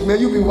amen is weak. May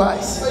you be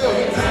wise.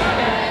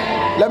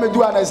 Let me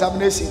do an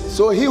examination.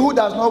 So he who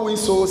does not win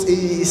souls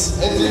is.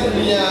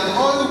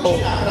 Oh,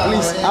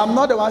 please, I'm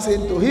not the one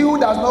saying to. He who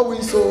does not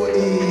win souls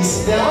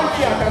is.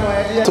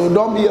 So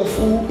don't be a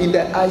fool in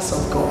the eyes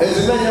of God.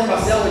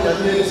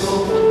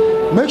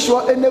 Make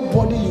sure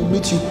anybody you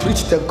meet, you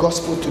preach the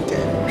gospel to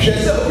them.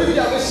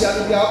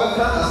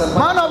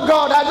 Man of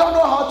God, I don't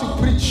know how to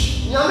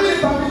preach. The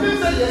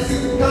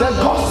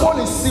gospel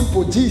is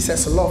simple.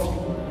 Jesus loves you.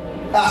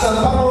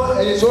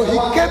 So he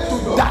came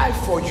to die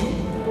for you,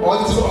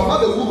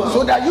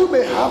 so that you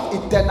may have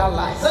eternal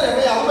life.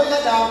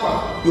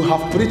 You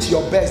have preached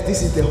your best.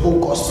 This is the whole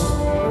gospel.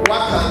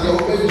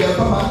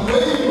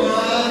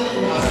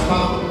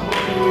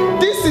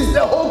 This is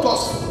the whole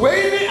gospel.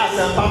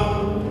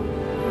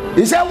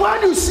 He said,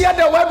 when you share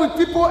the word with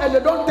people and they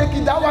don't take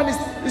it, that one is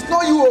it's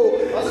not you.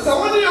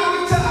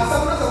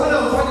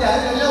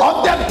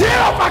 On the day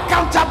of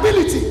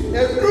accountability,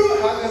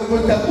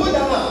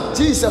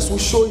 Jesus will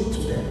show it to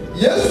them.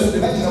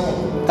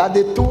 That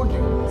they told you.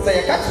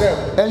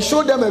 And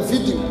show them a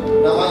video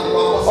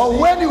of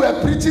when you were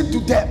preaching to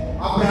them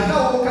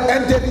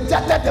and they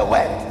rejected the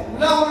word.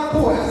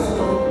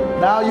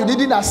 Now you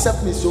didn't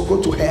accept me, so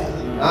go to hell.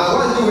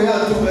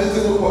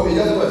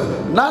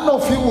 None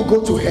of you will go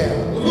to hell.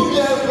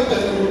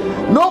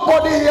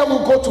 Nobody here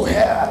will go to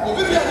hell.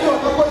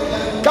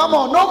 Come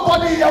on,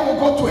 nobody here will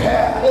go to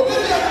hell.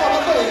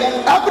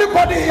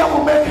 Everybody here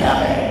will make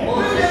heaven.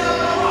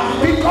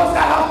 Because I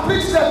have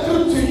preached the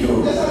truth to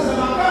you.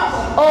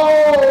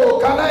 Oh,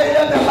 can I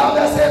hear the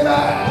loudest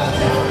amen?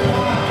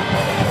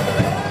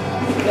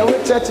 The way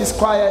church is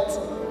quiet.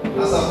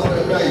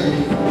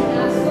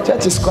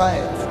 Church is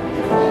quiet.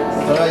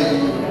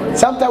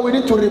 Sometimes we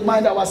need to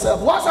remind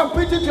ourselves. Once I'm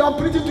preaching to you, I'm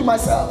preaching to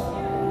myself.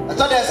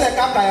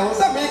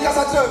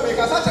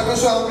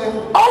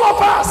 All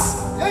of us.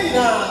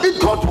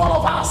 It goes to all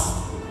of us.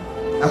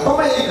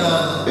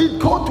 It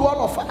goes to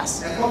all of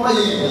us.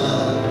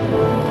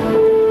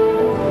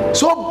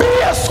 So be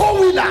a soul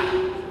winner.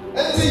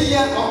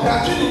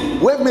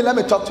 Wait me, let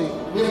me talk to you.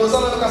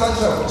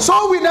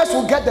 Soul winners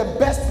will get the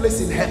best place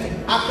in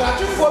heaven. The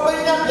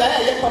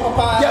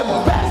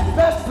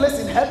best place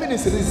in heaven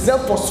is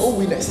reserved for soul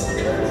winners.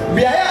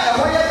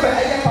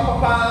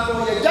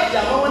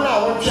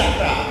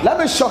 Let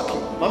me shock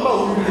you.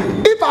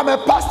 If I'm a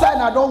pastor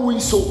and I don't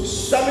win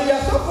souls,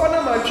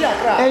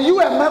 and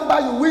you a member,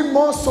 you win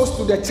more souls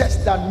to the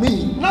church than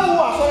me,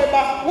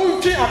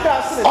 on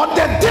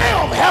the day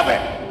of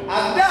heaven,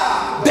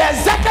 the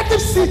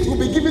executive seat will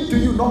be given to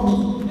you, not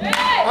me.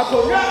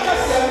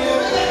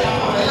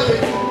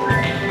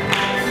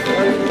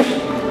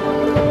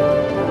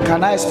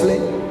 Can I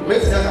explain?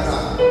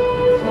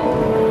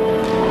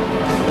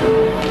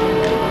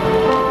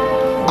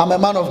 I'm a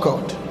man of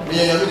God,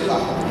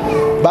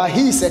 but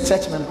he is a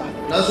church member.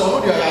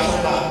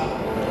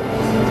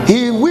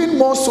 He win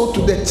more so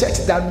to the church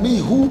than me,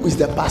 who is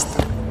the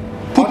pastor.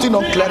 Putting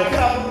on clerical.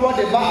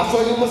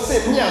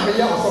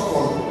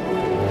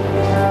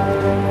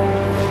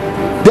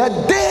 The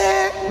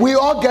day we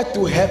all get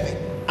to heaven,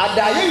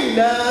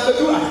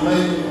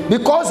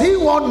 because he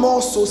won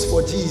more souls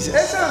for Jesus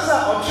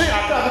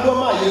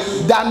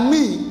than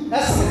me,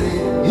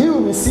 he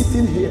will be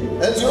sitting here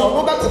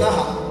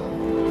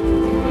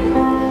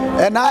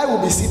and I will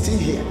be sitting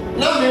here.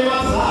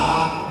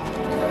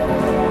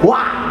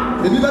 Why?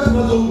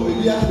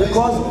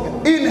 Because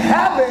in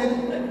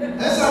heaven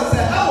it's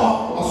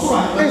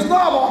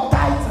not about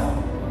title,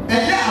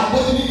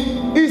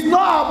 it's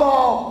not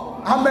about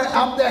I'm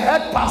the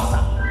head pastor.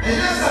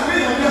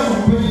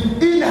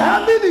 In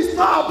heaven it's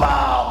not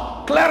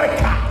about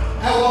clerical.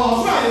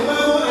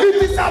 It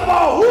is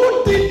about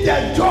who did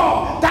the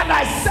job that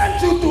I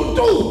sent you to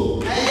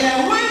do.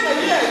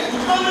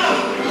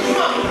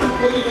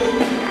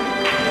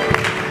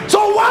 So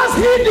once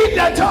he did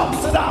the job,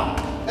 sit down.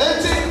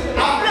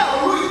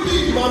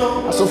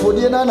 So for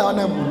the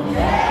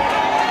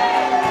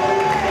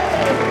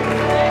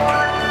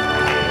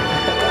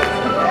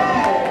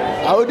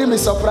I wouldn't be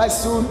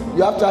surprised soon.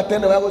 You have to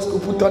attend the Bible school,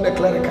 put on the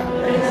clerical.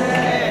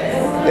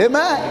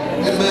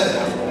 Amen.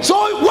 Amen. So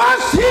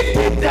once he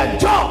did the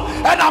job,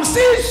 and I'm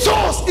seeing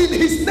souls in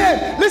his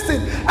name.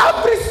 Listen,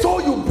 every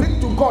soul you bring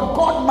to God,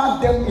 God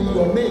marked them in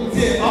your name.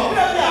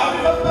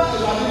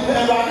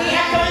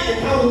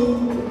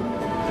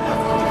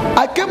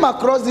 I came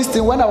across this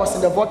thing when I was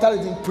in the Volta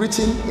region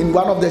preaching in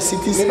one of the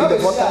cities in the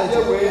Volta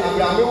region.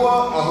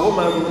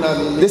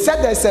 They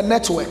said there's a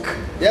network.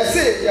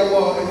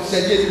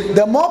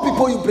 The more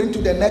people you bring to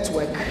the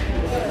network,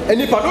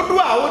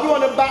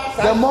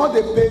 the more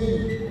they pay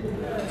you.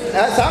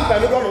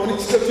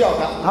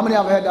 How many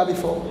have heard that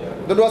before?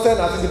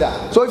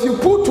 So if you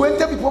put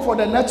 20 people for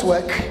the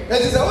network,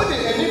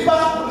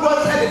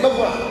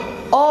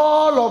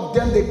 all of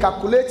them, they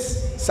calculate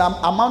some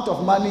amount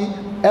of money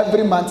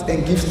every month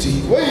and give to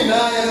you.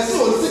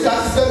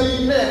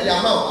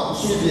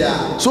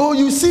 So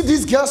you see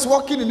these girls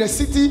walking in the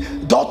city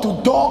door to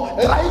door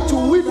trying to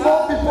win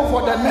more people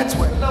for the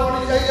network.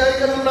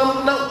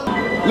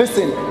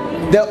 Listen,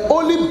 the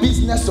only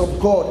business of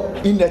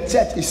God in the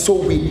church is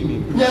soul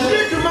winning.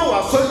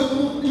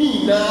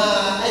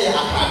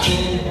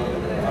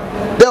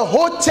 The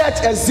whole church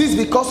exists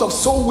because of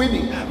soul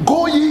winning.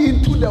 Go ye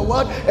into the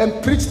world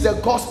and preach the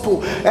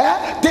gospel. They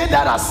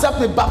that accept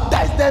me,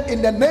 baptize them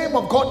in the name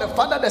of God, the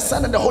Father, the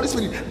Son, and the Holy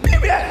Spirit.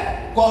 Period.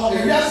 So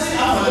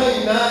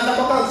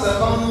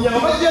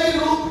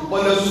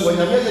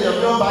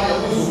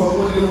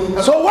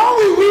when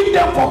we win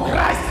them for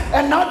Christ,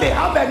 and now they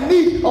have a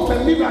need of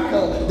a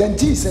miracle, then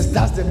Jesus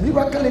does the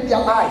miracle in their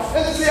life.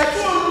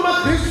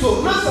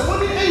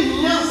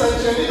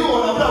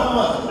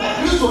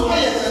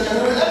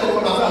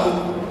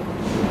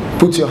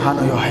 Put your hand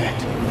on your head.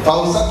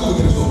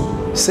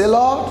 Say,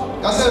 Lord,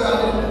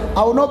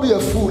 I will not be a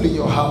fool in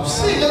your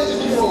house.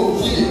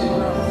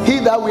 He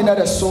that winneth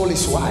a soul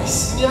is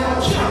wise.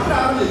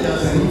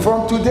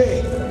 From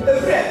today,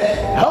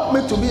 help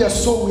me to be a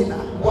soul winner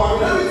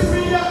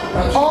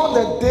all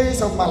the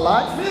days of my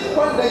life.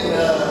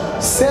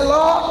 Say,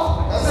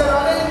 Lord,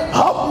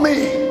 help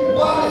me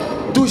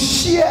to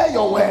share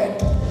your word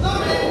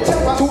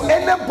to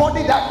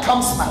anybody that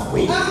comes my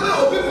way.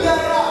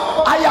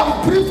 I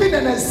am breathing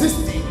and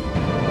existing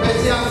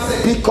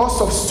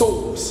because of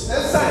souls.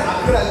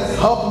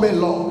 Help me,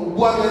 Lord,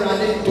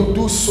 to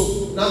do so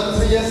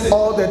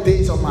all the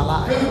days of my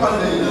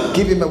life.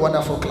 Give him a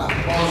wonderful clap.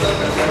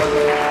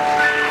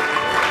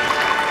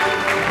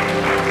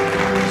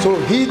 So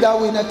he that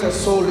winneth a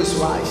soul is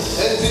wise.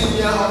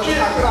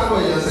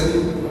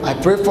 I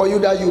pray for you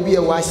that you'll be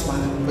a wise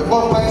man.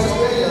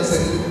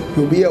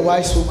 You'll be a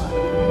wise woman.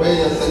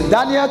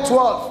 Daniel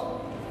 12.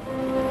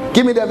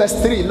 Give me the verse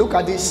 3. Look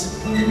at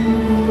this.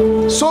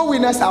 Soul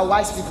winners are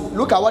wise people.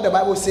 Look at what the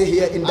Bible says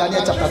here in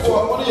Daniel chapter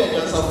 12.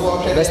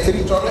 Verse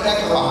 3.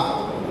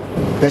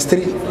 Verse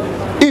 3.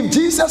 If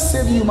Jesus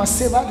saved you, you must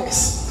save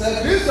others.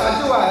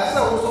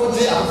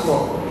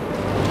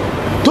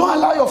 Don't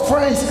allow your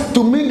friends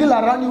to mingle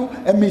around you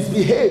and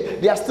misbehave.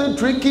 They are still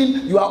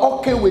drinking, you are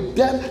okay with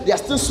them. They are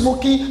still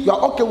smoking, you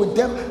are okay with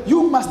them.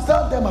 You must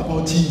tell them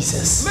about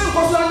Jesus.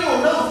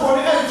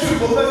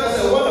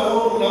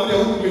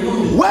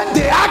 When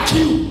they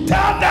argue,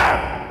 tell them.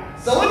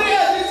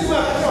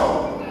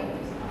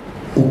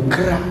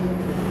 Ukra,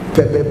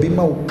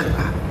 pebebima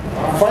ukra.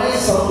 Find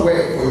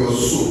somewhere for your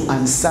soul.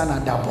 Ansana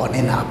da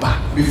bonenaba.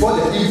 Before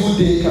the evil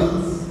day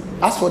comes.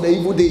 As for the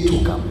evil day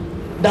to come.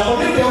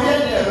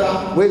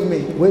 Wave me.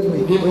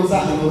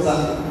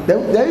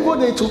 The evil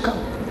day to come.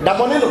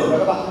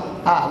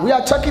 We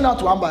are checking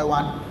out one by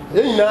one.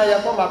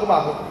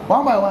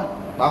 One by one.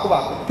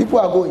 People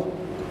are going.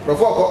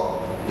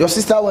 Your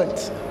sister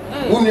went.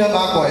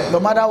 Your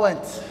mother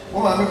went.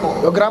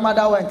 Your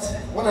grandmother went.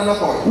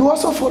 You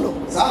also follow.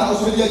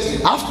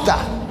 After.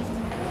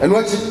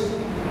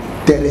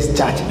 there is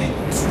judgment.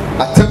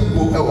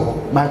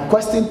 My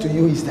question to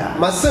you is that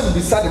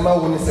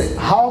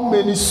how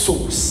many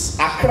souls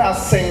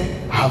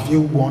have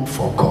you won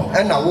for God?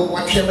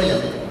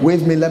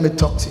 Wave me, let me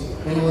talk to you.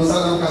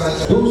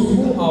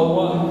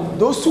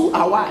 Those who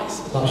are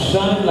wise shall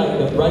shine like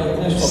the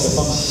brightness of the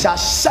firmament. Shall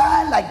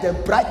shine like the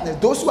brightness.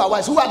 Those who are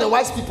wise. Who are the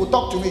wise people?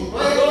 Talk to me.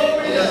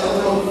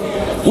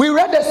 We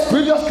read the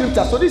previous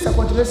scripture, so this is a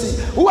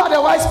continuation. Who are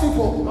the wise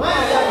people?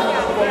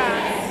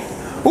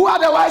 Who are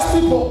the wise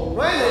people?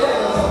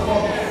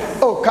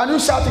 Oh, can you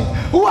shout it?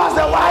 Who are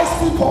the wise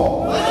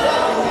people?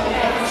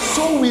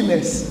 Soul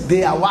winners,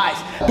 they are wise.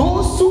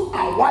 Those who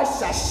are wise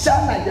shall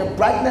shine like the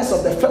brightness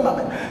of the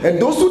firmament, and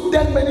those who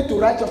turn many to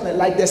righteousness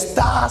like the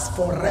stars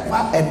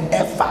forever and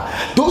ever.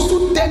 Those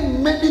who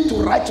turn many to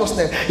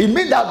righteousness, it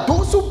means that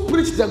those who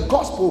preach the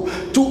gospel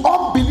to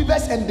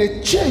unbelievers and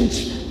they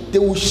change, they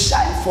will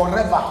shine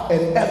forever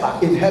and ever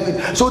in heaven.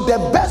 So the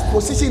best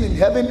position in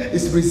heaven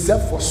is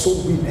reserved for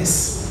soul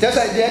winners. Just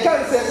like they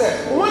can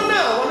say, one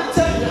now, one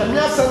time,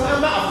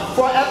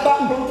 forever,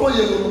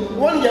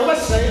 one year,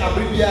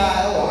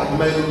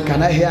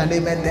 can I hear an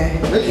amen there?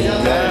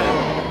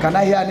 Can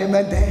I hear an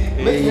amen there?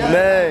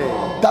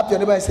 Amen. Tap your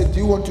neighbor and say, do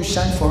you want to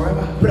shine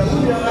forever?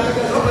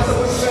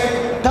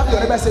 Tap your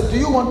neighbor and say, do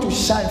you want to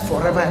shine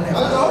forever and ever?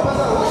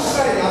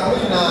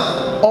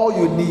 All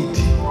you need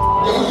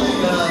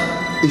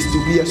is to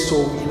be a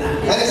soul winner.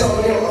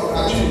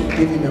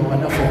 Give him a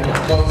wonderful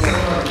clap.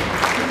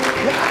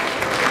 Yeah.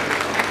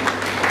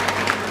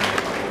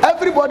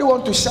 Everybody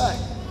want to shine.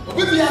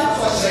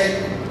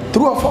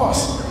 True or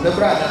false?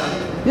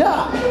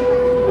 Yeah.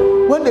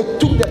 When they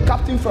took the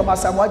captain from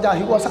Asamoah Gyan,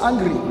 he was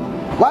angry.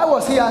 Why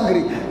was he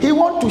angry? He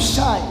want to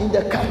shine in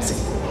the captain.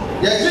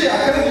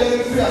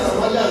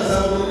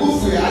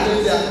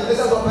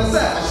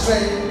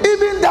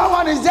 Even that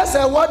one is just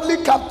a worldly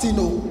captain.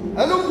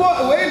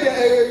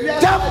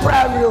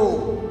 Temporary.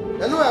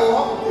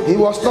 He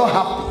was not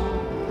happy.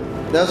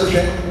 That's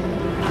okay.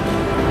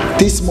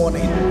 This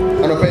morning,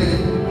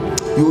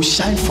 you will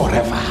shine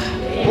forever.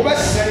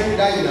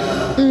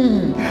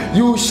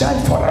 You will shine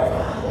forever.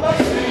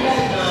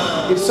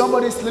 If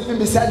somebody is sleeping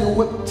beside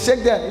you,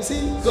 shake them. You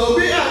see? So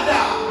be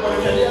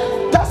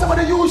tell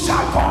somebody you will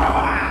shine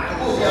forever.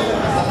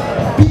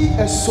 Be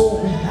a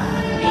soul winner.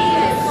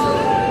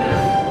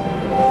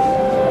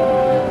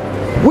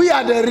 We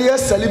are the real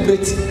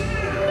celebrity.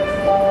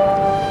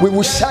 We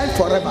will shine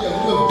forever.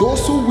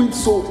 Those who win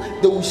souls,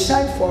 they will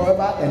shine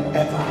forever and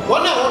ever.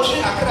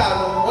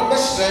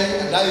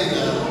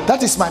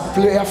 That is my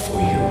prayer for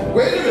you.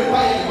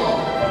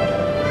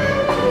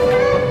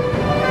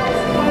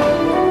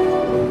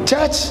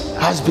 Church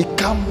has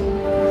become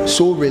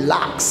so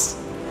relaxed.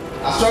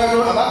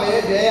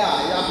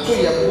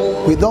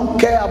 We don't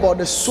care about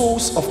the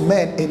souls of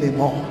men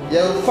anymore.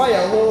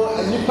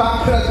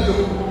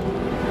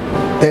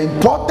 The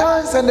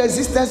importance and the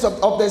existence of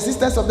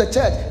the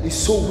church is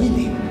so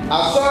winning.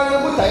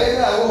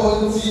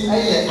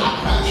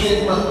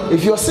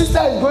 If your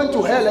sister is going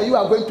to hell and you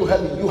are going to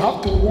heaven, you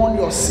have to warn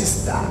your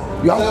sister.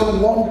 You have to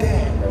warn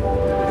them.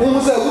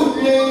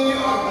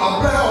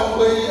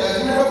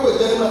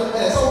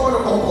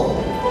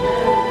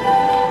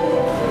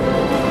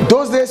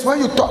 Those days when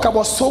you talk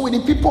about soul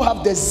winning, people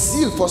have the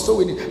zeal for soul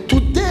winning.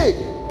 Today,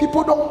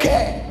 people don't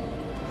care.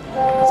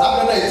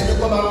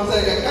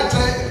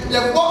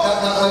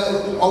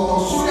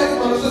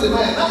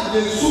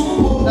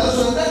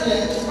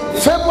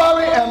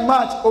 February and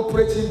March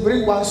operating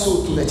bring one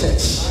soul to the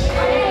church.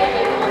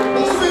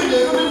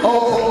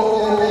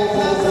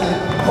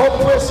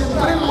 Operation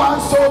bring one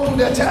soul to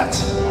the church.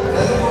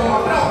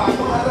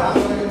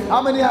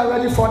 How many are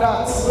ready for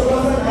that?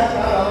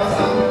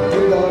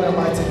 Give the Lord a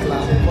mighty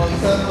clap.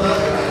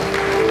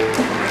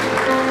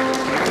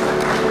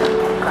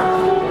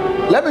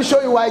 Let me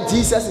show you why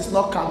Jesus is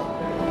not coming.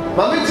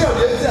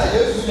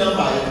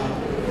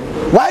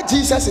 Why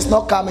Jesus is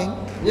not coming?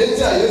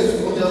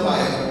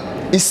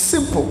 It's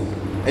simple.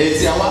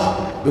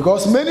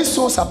 Because many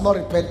souls have not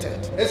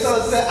repented. 1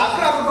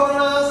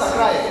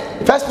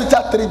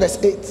 Peter 3 verse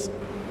 8.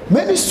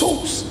 Many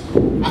souls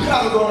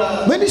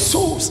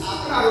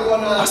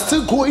are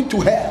still going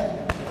to hell.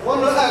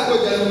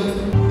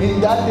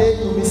 In that day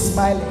you'll be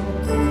smiling,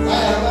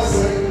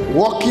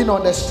 walking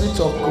on the streets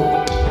of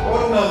gold.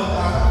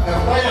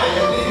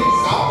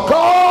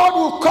 God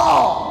will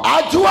call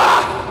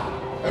Ajua,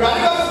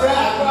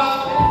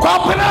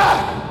 Kwapena,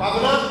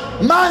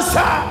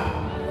 Mansa,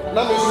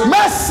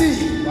 Mercy.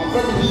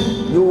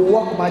 You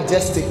walk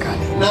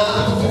majestically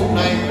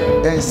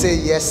and say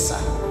yes, sir.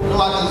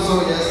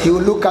 He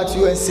will look at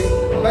you and say,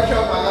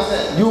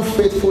 you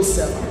faithful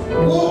servant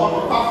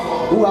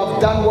who have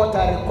done what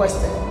I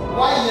requested,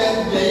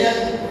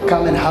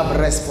 come and have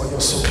rest for your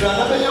soul.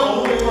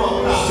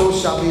 So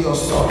shall be your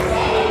story.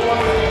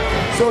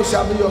 So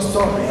shall be your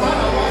story.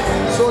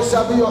 So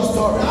shall be your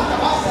story.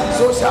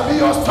 So shall be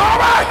your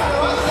story.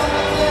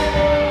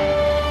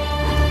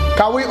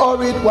 Can we all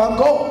read one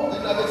go?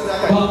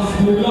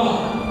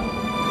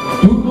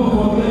 Do not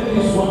forget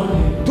this one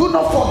thing. Do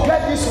not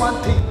forget this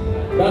one thing.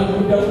 that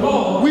with the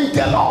Lord, with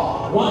the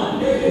Lord, one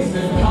day is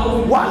 1,000.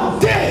 one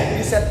day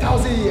is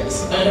 1,000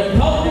 years. And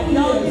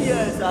 1,000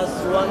 years as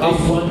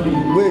one day.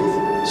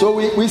 Wait. So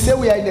we say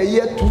we are in the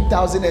year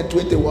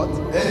 2020 what?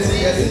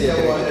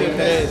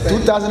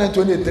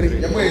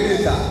 2023.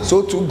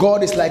 So to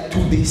God it's like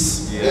 2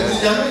 days.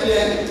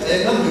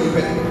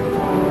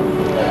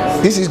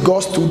 This is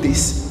God's 2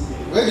 days.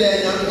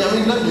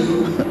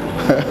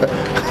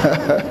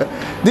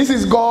 This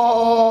is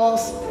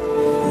God's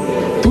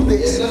 2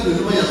 days.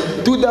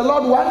 To the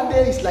Lord 1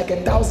 day is like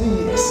 1,000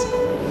 years.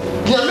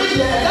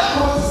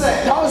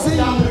 1,000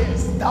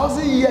 years.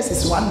 1,000 years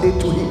is 1 day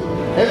to him.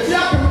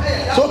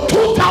 So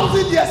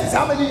 2,000 years is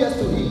how many years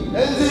to him?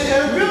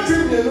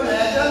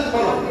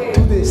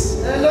 2 days.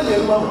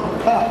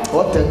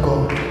 What a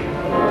God.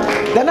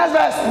 The next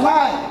verse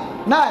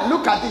 9.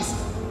 Look at this.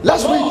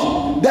 Let's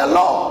read. The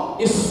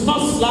Lord is not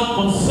slack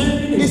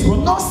concerning his is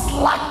not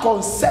slack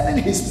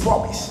concerning his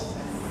promise.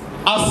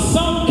 As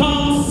some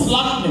count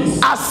slackness.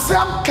 As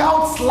some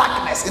count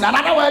slackness. In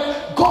another word,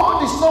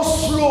 God is not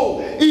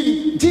slow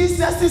in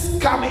Jesus'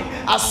 coming.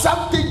 As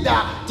something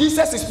that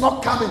Jesus is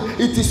not coming,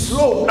 it is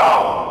slow.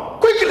 No,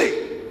 quickly.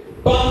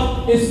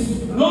 But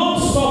is long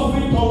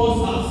suffering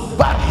towards us.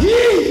 But he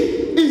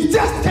is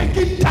just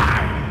taking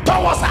time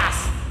towards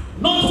us.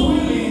 Not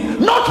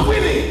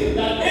willing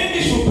that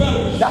any should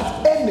perish.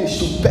 That any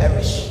should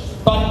perish.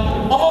 But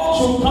all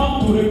should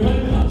come to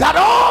repentance. That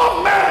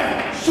all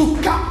men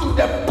should come to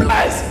the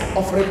place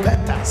of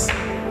repentance.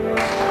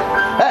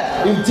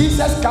 If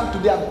Jesus comes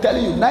today, I'm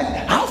telling you,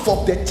 half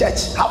of the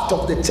church,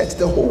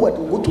 the whole world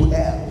will go to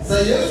hell.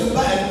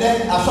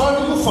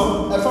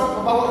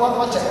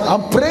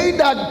 I'm praying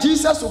that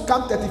Jesus will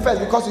come 31st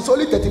because it's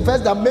only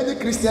 31st that many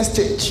Christians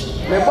change.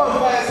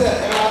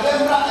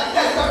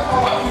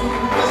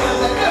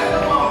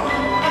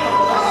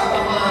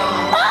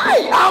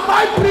 Am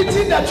I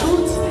preaching the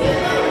truth?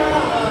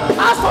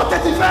 As for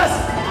 31st,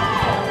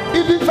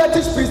 even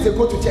fetish priests, they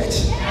go to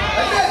church.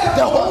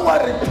 The whole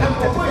world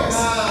repented first.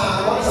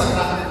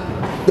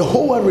 The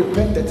whole world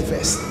repented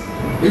first.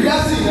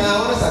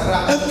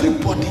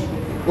 Everybody.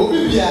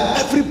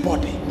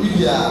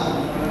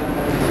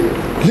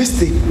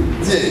 Listen.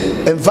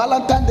 And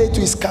Valentine's Day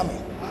too is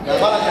coming.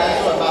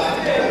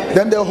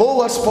 Then the whole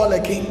world spoil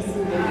again.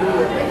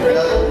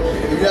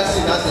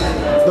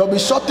 There will be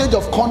shortage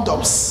of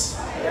condoms.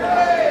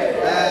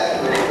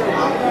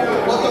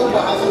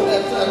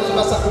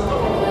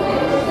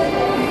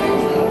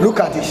 Look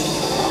at this.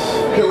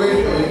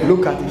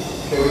 Look at this.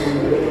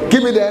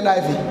 Give me the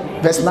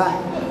NIV. Verse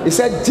 9. It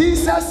said,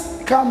 Jesus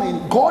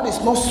coming, God is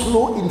not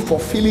slow in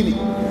fulfilling it.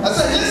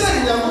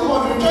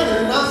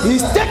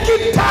 He's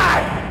taking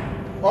time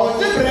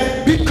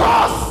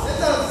because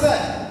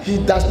he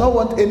does not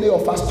want any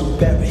of us to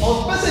perish.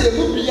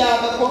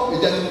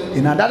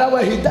 In another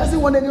way, he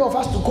doesn't want any of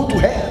us to go to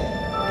hell.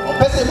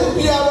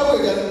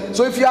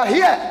 So if you are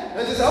here,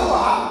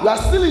 you are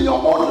still in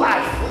your own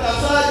life,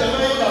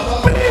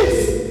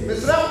 please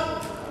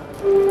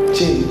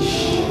change.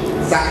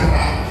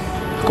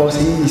 Because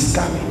he is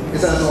coming.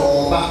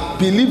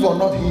 Believe or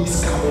not, he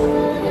is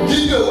coming.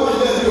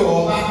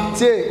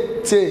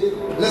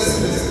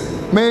 Listen.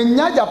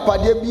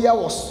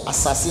 Was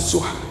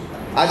assassin.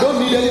 I don't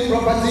need any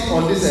property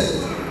on this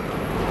earth.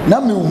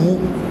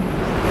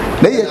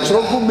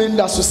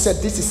 So said,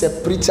 this is a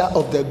preacher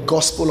of the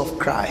gospel of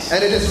Christ.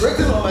 And it is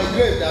written on my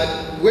grave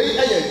that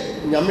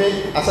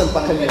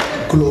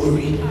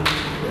glory.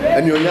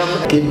 And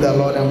give the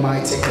Lord a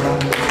mighty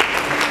clap.